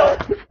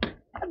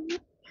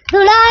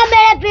सुना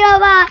मेरे पियो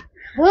बा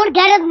हुन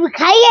गैरत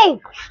खाई है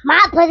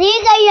मां फरी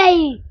गई है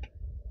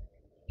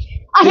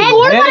ਅਸੀਂ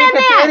ਕੂੜ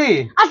ਮਰਦੇ ਆ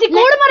ਅਸੀਂ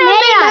ਕੂੜ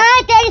ਮਰਦੇ ਆ मैं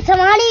तेरी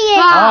संभाली है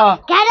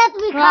गैरत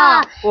भी खा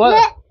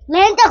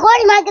मैं तो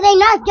खोड़ मांग रही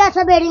ना क्या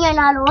सबेड़ियां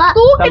नालो हां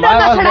तू किधर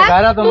ना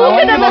छड़ा तू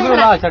किधर ना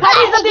छड़ा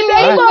खाली सदी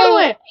बेई मारू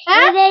है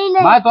हैं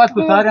मैं तो आज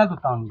तू सारे तू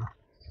तंग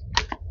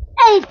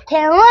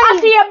ਇੱਥੇ ਹੁਣ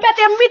ਅਸੀਂ ਅੱਬੇ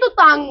ਤੇ ਅੰਮੀ ਤੋਂ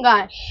ਤੰਗ ਆ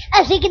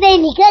ਅਸੀਂ ਕਿਤੇ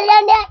ਨਿਕਲ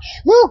ਜਾਂਦੇ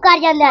ਮੂੰਹ ਕਰ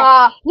ਜਾਂਦਾ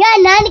ਯਾ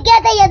ਨਾਨਕੇ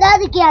ਤੇ ਯਾ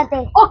ਦਾਦਕਿਆਂ ਤੇ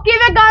ਉਹ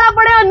ਕਿਵੇਂ ਗਾਣਾ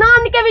ਪੜਿਆ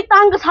ਨਾਨਕੇ ਵੀ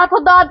ਤੰਗ ਸਾਥੋਂ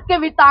ਦਾਦਕੇ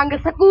ਵੀ ਤੰਗ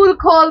ਸਕੂਲ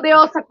ਖੋਲ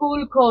ਦਿਓ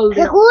ਸਕੂਲ ਖੋਲ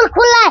ਦਿਓ ਸਕੂਲ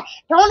ਖੁੱਲਾ ਹੈ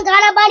ਹੁਣ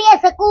ਗਾਣਾ ਪਾੜੀਏ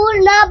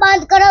ਸਕੂਲ ਨਾ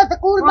ਬੰਦ ਕਰੋ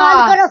ਸਕੂਲ ਬੰਦ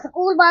ਕਰੋ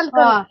ਸਕੂਲ ਬੰਦ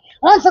ਕਰੋ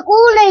ਹੁਣ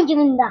ਸਕੂਲ ਨਹੀਂ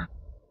ਜਿੰਦਾ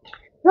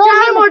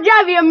ਚਾਹੇ ਮੁੜ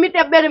ਜਾਵੀ ਅੰਮੀ ਤੇ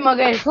ਅੱਬੇ ਦੇ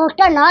ਮਗੇ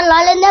ਸੋਚਾ ਨਾ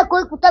ਲਾ ਲੈਂਦਾ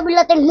ਕੋਈ ਕੁੱਤਾ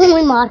ਬਿੱਲਾ ਤੇ ਮੂੰਹ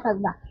ਹੀ ਮਾਰ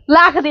ਸਕਦਾ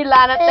ਲੱਖ ਦੀ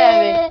ਲਾਨਤ ਹੈ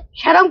ਵੇ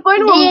ਸ਼ਰਮ ਕੋਈ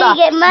ਨੂੰ ਹੁੰਦਾ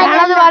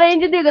ਗਾਣਾ ਦੇ ਬਾਰੇ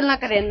ਇੰਜ ਦੀ ਗੱਲਾਂ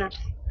ਕਰੇ ਨਾ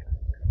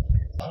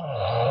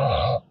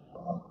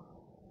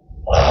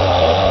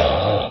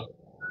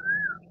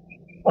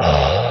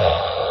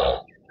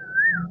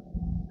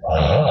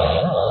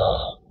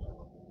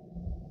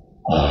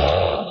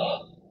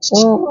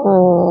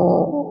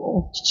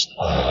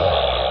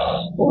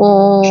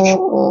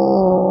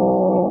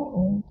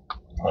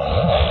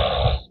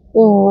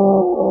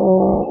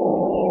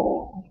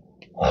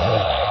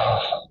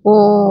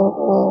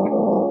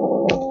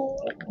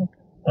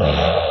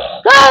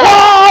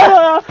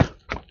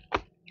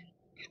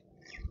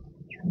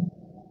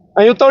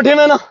अयू तो उठी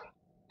मैं ना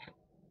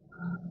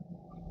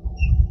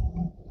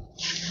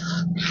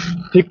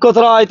इको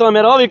तरह आज तो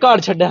मेरा भी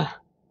कार्ड छड्या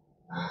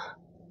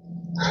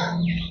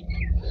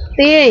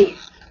ते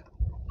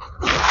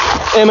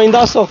ए मैं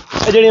दसो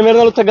जेड़ियां मेरे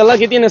नाल उत्थे गल्लां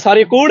कीतियां ने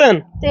सारी कूड़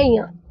हन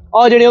तेइयां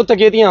आ जेड़ियां उत्थे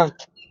कीतियां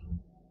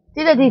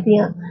तेरे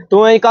दीतियां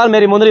तू ऐ कर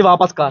मेरी मुंदरी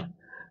वापस कर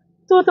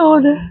तू तो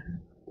ओड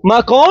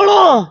मैं कौन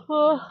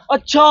हां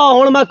अच्छा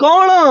हुण मैं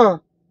कौन हां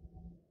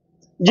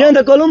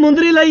जिंदे कोलों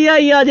मुंदरी लई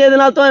आई आ जेदे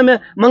नाल तो मैं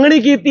मंगनी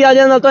कीती आ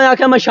जेदे नाल तो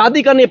आख्या मैं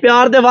शादी करनी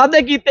प्यार दे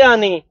वादे कीते आ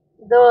नहीं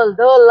दोल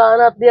दोल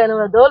लानत दिया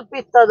ने दोल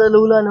पीता द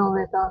लूला न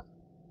होवे ता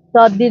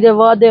शादी दे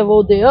वादे वो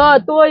दे आ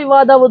तो ही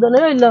वादा वो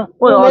नहीं हिला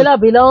मेरा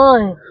भिला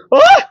है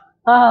ओए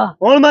हां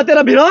हुण मैं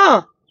तेरा भिला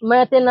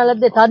मैं ते नाल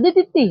दे शादी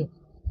दित्ती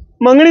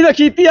मंगनी तो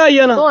कीती आई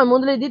है ना तो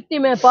मुंदली दित्ती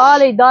मैं पा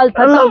लई दाल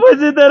अल्लाह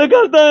मुझे तेरे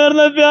करता मेरे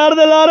ने प्यार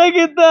दे लारे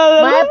कीता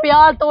मैं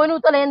प्यार तो इनु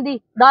तो लेंदी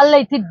दाल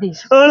लई थिद्दी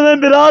और मैं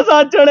बिरा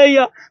साथ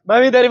चढ़ैया मैं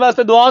भी तेरे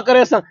वास्ते दुआ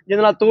करे सा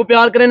जिदे नाल तू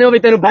प्यार करे ने ओ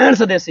भी तेनु बहन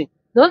से देसी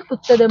दोल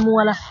कुत्ते दे मुंह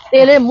वाला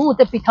तेरे मुंह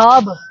ते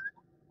पिशाब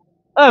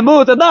ए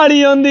मुंह ते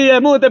दाढ़ी होंदी है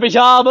मुंह ते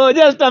पेशाब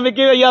जिस टाइम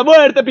की या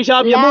बोड़ ते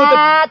पेशाब या मुंह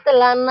ते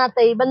लाना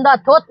ते बंदा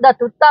थोत दा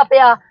टुੱਟਾ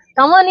पिया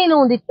तवा नहीं नु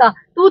दिता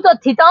तू तो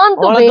थितान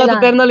तो बेला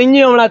तेरे नाल इंज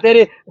होना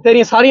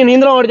तेरी सारी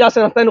नींदरां उड़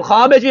जासे तेनु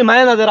ख्वाब विच भी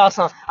मैं नजर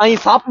आसा आई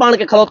सांप बन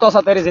के खलोता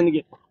सा तेरी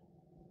जिंदगी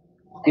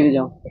किरे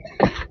जाऊं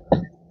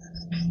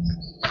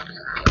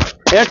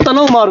एक तो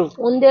ना मारू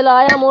उंदे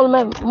लाया मोल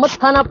में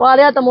मत्था ना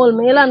पालिया तो मोल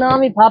मेला नाम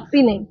ही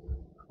भापी नहीं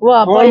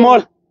वाह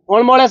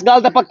हुण मोल इस गल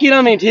ते पक्की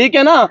रही ठीक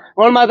है ना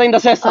हुण मैं तैਨੂੰ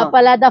दस्से सा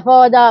पहला दफा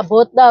दा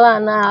भूत दा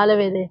ना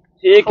आलवे दे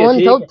ठीक है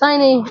हुण तो ही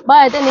नहीं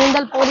बाय ते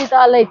नींदल पूरी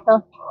ताल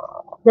लेता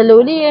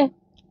जलूली है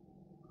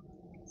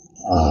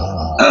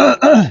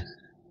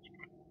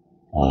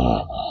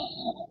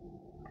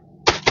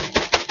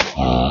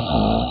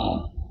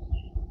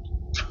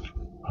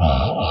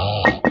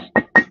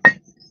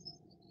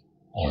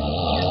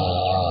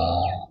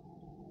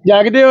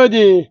जागदे हो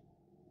जी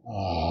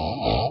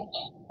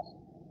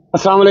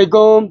अस्सलाम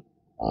वालेकुम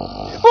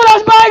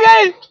पुलिस आ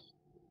गई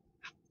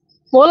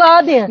बोला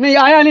आ दिया नहीं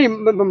आया नहीं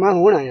मैं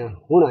हुण आया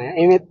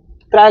इवें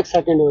 3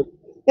 सेकंड हो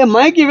ये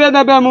मैं की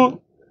वेदा पे मु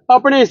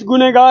अपने इस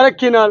गुनेगार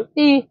अखी नाल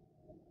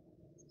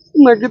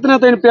मैं कितना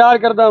तेन प्यार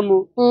करदा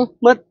हूं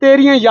मैं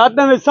तेरियां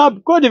यादां में सब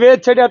कुछ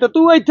वेच छड़या ते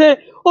तू इथे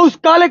उस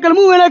काले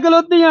कलमू वेले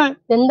खलोती है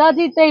गंदा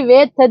थी ते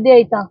वेच छड्या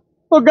ही ता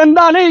ओ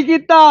गंदा नहीं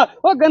कीता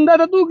ओ गंदा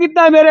तो तू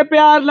कीता मेरे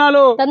प्यार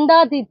नालो चंदा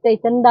थी ते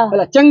चंदा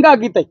भला चंगा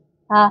कीता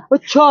हां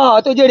अच्छा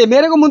तो जेड़े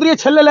मेरे को मुंदरी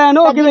छल्ले लैन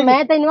ओ किवें मैं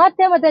तेनु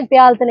आथे मैं तेन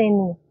प्यार ते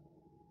लेनी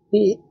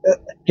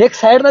एक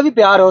साइड दा भी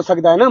प्यार हो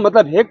सकता है ना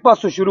मतलब एक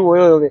पासों शुरू होए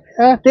होवे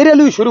तेरे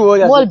लिए शुरू हो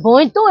जाए बोल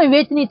भोई तो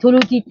वेचनी थुलू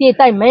कीती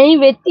ताई मैं ही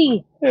वेची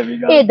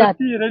ए दाल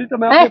रेडी तो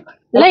मैं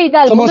लई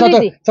दाल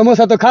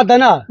समोसा तो खाता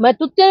ना मैं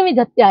तुत्ते भी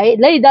धत्या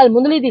लई दाल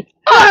मुंदली दी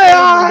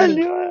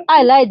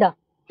आ लाई दा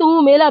तू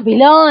मेरा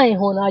भिलाए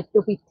होना आज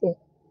तो पीछे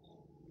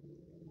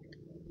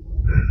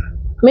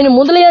मैंने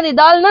मुंदलियां दी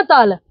दाल ना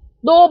ताल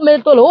दो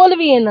मेरे तो लोल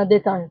भी है ना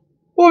देता है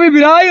वो भी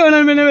बिरा ही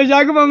होना मैंने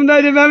जग पमदा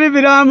जे मैं भी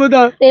बिरा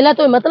मुदा तेला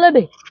तो मतलब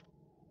है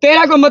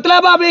तेरा कोई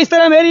मतलब आप इस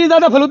तरह मेरी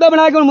ज्यादा फलूदा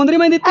बना के मुंदरी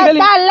में देती गली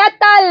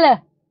तल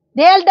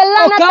देल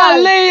दल्ला ना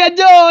कल नहीं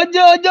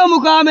जो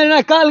मुका मेरे ना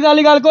कल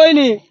गाली गाल कोई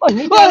नहीं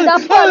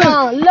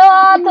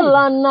लात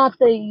लाना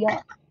तैया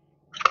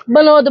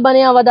बनोद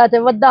बनिया वदा ते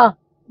वदा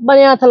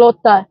बनिया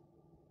थलोता है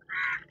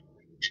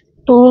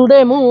टूल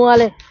दे मुंह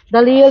वाले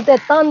दलील ते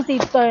तन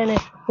तीता ने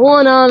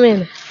वो नाम है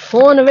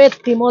हुन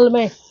वेथी मुल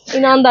में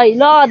इन्हां दा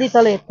इला दी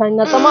तले था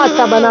इन्ना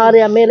तमाशा बना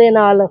रहा मेरे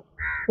नाल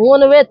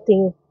हुन वेथी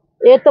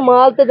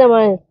इतमाल ते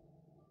मैं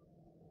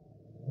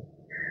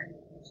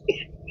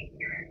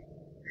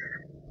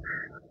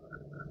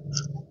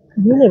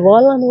ये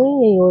वाला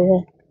नहीं होया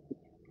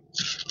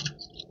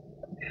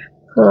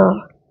हाँ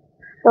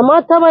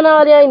तमाशा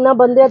बना रहा इन्ना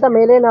बंदे ता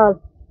मेरे नाल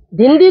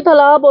जिंदी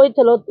तलाब होई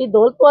चलोती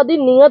दौल तो आदि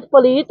नियत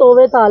पलीत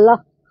होवे ता अल्लाह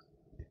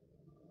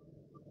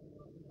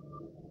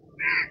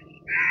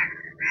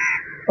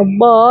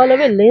अब्बा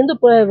लवे लेंद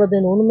पाए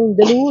वदन हुन मैं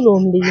दलील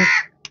होंदी है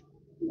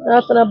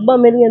आखर अब्बा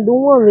मेरियां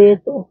दुआं वे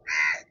तो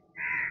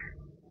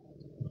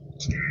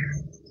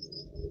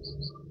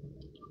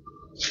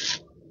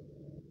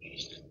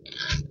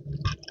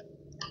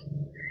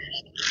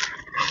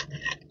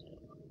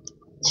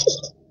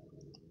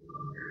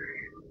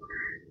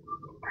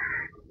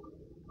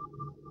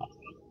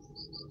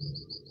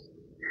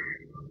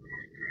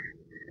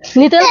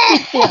निकल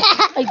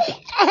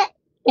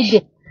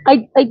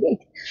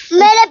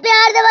मेरे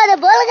प्यार दे बारे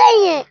बोल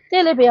गई है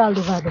तेरे प्यार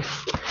दे बारे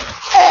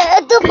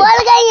तू बोल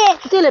गई है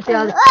तेरे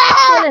प्यार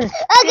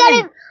अगर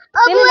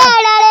ओ बुआ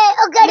डाले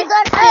ओ गड़ी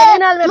कर तेरे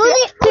नाल में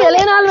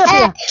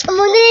पिया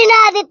मुंदरी ना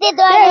देते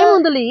तो ए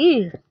मुंदली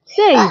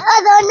सही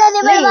दोनों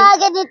ने बनवा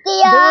के देती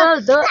यार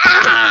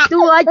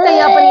तू आज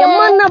तक अपनी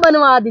अम्मा ना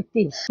बनवा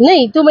देती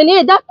नहीं तू मैंने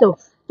ये दातो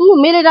तू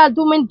मेरे नाल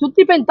तू मैंने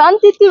जुत्ती पहन तान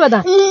थी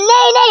वदा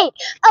नहीं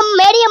अब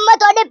मेरी अम्मा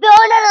तोड़े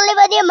प्यो ना रोले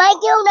बदी मैं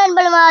क्यों ना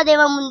बनवा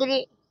देवा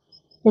मुंदरी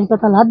तेन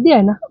पता लग गया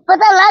है ना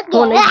पता लग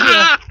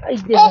गया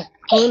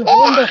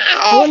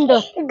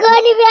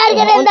गानी प्यार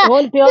करेंदा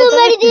तू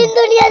मेरी दिन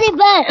दुनिया दी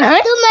बहन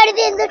तू मेरी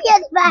दिन दुनिया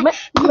दी बहन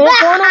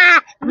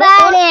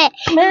बाले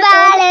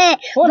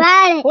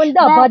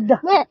होंदा बद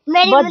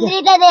मेरी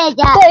मुंदरी तो दे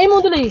जा ते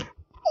मुंदली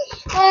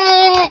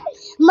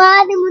मां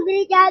दी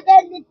मुंदरी क्या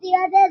कर देती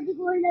है ते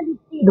स्कूल ने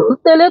देती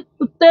धुलतेले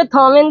कुत्ते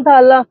थावेन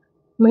थाला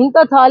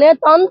मिंता थाले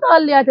तन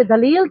ताल लिया ते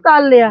दलील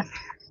ताल लिया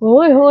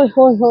ओए होए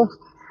होए होए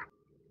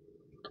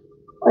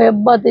ओए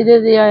अब्बा तेरे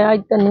से आया आज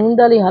तो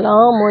नींद वाली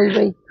हराम होई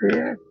गई थी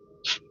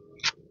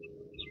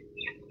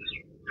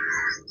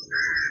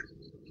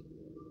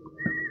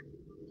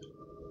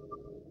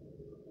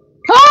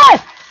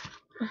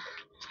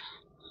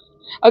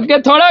अगे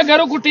थोड़ा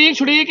घरों कुटीक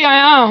छुड़ी के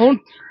आया हूं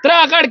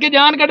त्रा कट के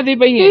जान कटदी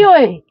पई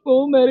है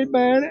ओ मेरी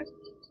बहन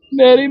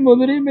मेरी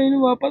मुंदरी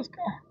मैनू वापस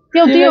कर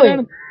क्यों की होए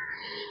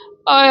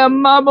आय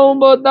अम्मा बहु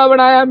बोदा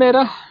बनाया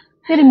मेरा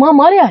तेरी मां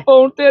मारिया ओ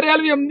तेरे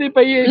वाल भी आंदी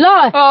पई है ला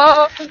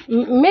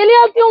मेरे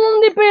आ क्यों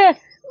आंदी पे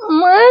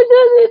मैं तो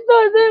सीता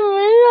से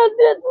मेरे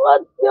आते तो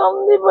क्यों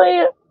आंदी पई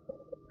है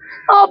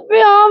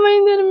अबे आ मैं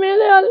इधर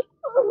मेरे वाल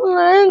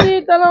मैं दी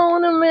तला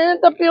उन मैं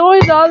तो प्यो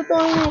ही डाल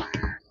तो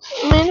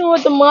मैंने वो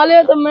तो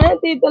माले तो मैं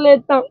ती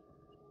तलेता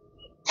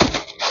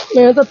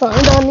मैं तो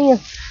ताई डालनी है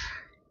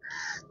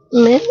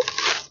मैं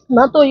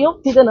ना तो यो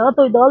थी ना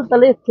तो दाल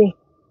तले थे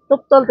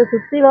तब तल तो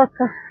छुट्टी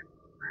रखा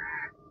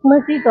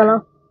मैं की तला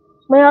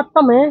मैं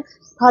आता मैं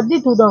थादी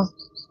थुदा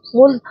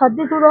मोल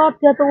थादी थुदा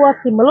आत्या तो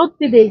आखी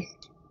मलोती दे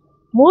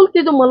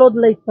मोलती तो मलोद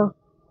लेता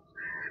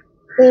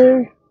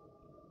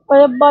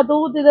ओए अब्बा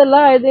तू ते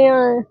लाए दे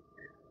आए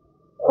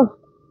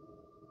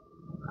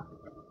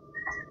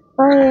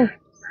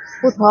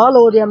कुछ हाल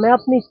हो रहा मैं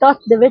अपनी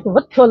टस दे विच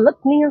वच्छो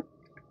लथनी हां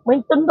मैं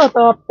तंदा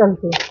ताप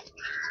चलते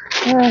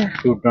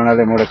टूटण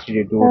वाले मुड़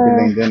के टूट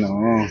लेंदे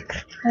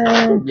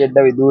नो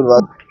जेड़ा भी दूर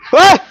बात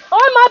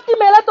ओए माती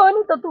मेला तो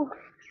नहीं तो तू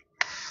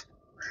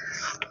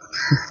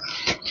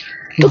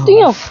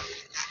तुतियो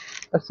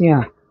असियां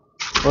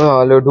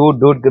ओ लो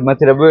ढूंढ के मैं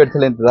तेरा वेट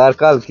थले इंतजार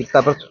काल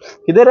कितना पर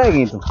किधर रह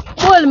गई तू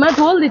बोल मैं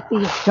ढोल देती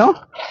है क्यों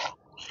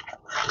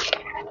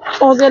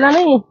हो गया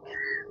नहीं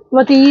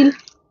वकील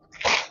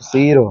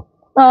सीरो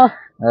हां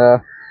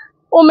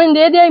ओ मैं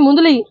दे दिया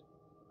मुंदली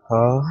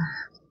हां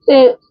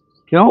ते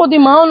क्यों ओदी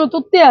मां नु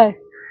तुत्ते आए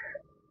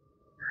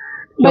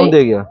क्यों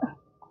दे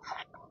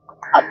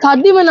गया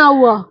थादी बना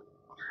हुआ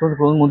तो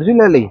कौन मुंदरी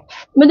ले ली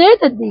मैं दे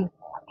देती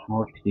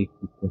ओ ठीक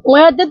है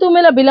ओए आज तू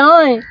मेरा बिला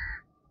है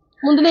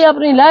मुंदली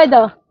अपनी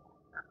लायदा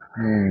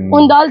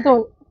उन दाल तो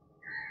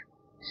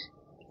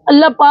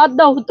अल्लाह पाक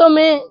दा हुक्म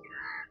है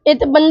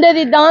इत बंदे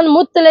दी दान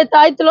मुतले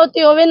ताई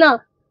तलोती होवे ना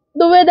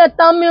दुवे दा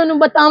तामे ओनु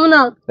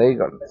बतावना सही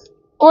गल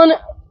उन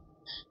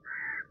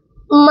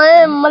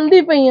मैं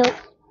मल्दी पई हूं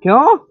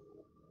क्यों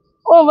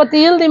ओ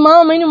वकील दी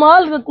मां मैनू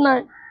माल रतना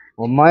है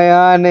ओ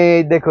माया ने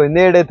देखो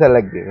नेड़े थे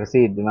लगे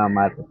वसीर जना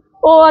मार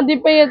ओ आदी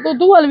पई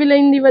तू हल भी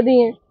लेंदी वदी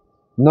है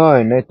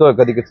नहीं नहीं तो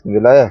कदी किसने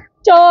दिलाया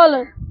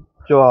चल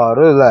चार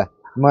ले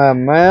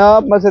मैं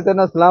आप में से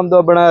तेना सलाम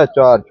दुआ बनाया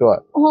चार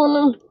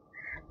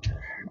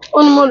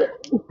उन मोर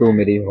तू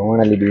मेरी होने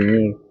वाली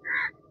बीवी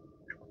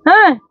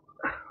हैं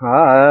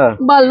हाँ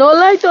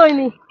बालोला ही तो ही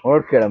नहीं और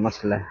केड़ा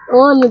मसला है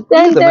ओन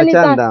तेन तो मैं तेन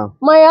चाहता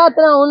मैं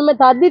यात्रा उन में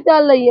थादी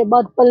चल रही है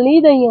बात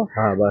पलनी दई है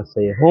हाँ बस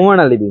सही है होने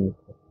वाली बीवी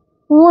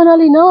होन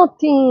वाली ना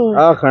थी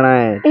आ खड़ा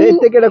है ते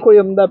इत्ते केड़ा कोई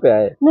अमदा पे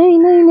आए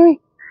नहीं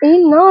ए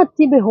ना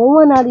थी बे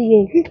होवन वाली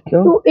है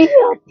तू ए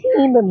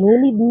आती बे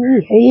मेरी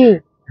बीवी है ये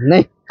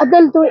नहीं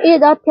अदल तो ए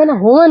दात है ना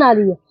होवन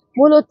वाली है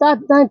बोलो ता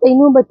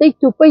तैनू बताई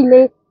तू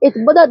पहले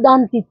एक बड़ा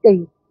दान कीते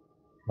ही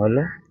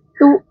हल्ला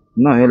तू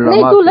नहीं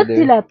नहीं तू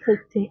लत्ती लात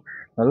थे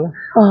हल्ला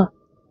हाँ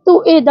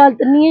तू ए दाल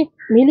नहीं है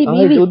मेरी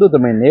बीवी तो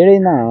मैं नेड़े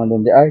ना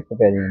आंदे आज तो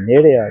पहले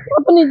नेड़े आ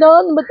अपनी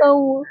जान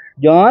बताऊं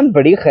जान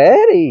बड़ी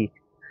खैर ही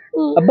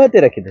अब्बा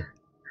तेरा किधर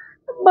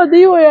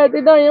बदी होया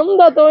ते दा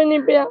हमदा तो ही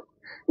नहीं पिया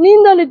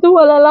नींद वाली तू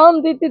वाला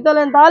लाम दी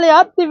तले ताले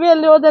हाथ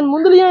वेले ओदन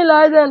मुंदलियां ही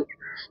लाए दन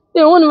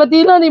ते हुन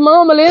वतीला दी मां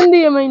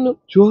मलेंदी है मैनू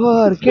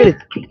जोर केड़े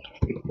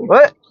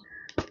ओए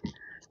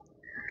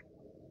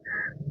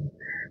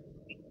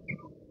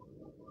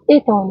ए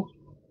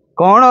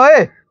कौन ओए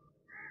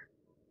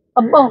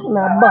अब्बा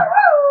ना अब्बा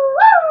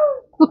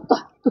कुत्ता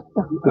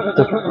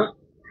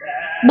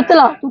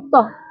बतला कुत्ता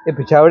ये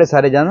पिछावड़े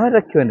सारे जानवर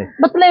रखे हुए ने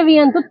बतले भी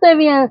हैं कुत्ते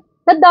भी हैं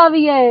सद्दा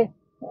भी है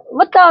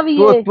वत्ता भी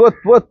है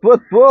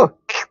वो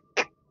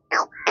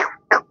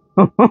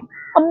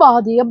अब्बा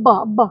दी अब्बा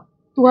अब्बा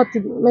तू हाथ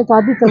मैं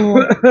शादी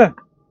करूंगा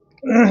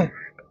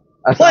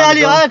ओए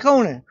आली आया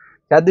कौन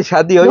है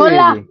शादी हो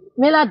ढोला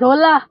मेरा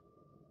ढोला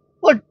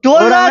ओ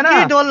ढोला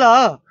की ढोला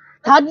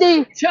शादी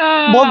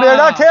वो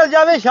बेड़ा ठेल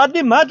जावे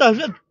शादी मैं तो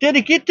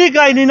तेरी कीती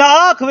काई नहीं ना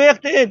आंख वेख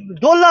ते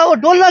ढोला ओ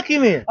ढोला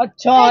किवें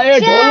अच्छा ए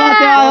ढोला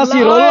ते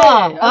आसी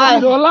रोला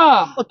ढोला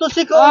ओ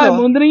तुसी कौन हो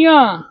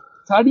मुंदरियां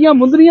साडियां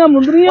मुंदरियां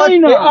ही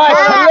ना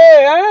थल्ले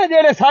हैं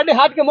जेड़े साडे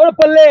हाथ के मोड़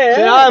पल्ले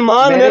यार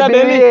मान मेरा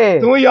बेबी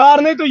तू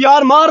यार नहीं तू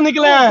यार मार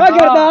निकले हैं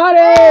गर्दार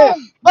है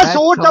बस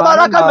सूट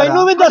तबारा का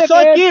मेनू भी दसो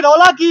की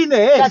रोला की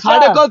ने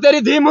साडे को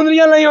तेरी धी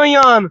मुंदरियां नहीं होई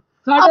आन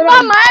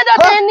अब्बा मैं दा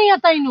देनी है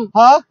तैनू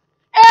हां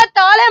ए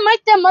ताले मैं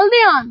ते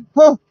मलदी आन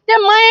ते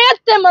मैं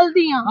ते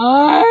मलदी आन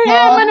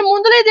ए मैंने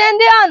मुंदली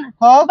देंदे आन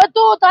बस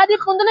तू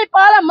तादी मुंदली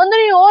पाला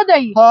मंदरी हो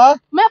गई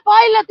मैं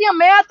पाई लेती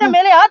मैं ते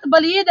मेरे हाथ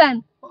बली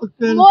देन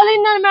बोली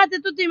ना मैं ते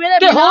तुती मेरे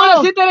ते हुन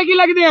असि तेरे की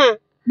लगदे हैं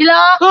बिला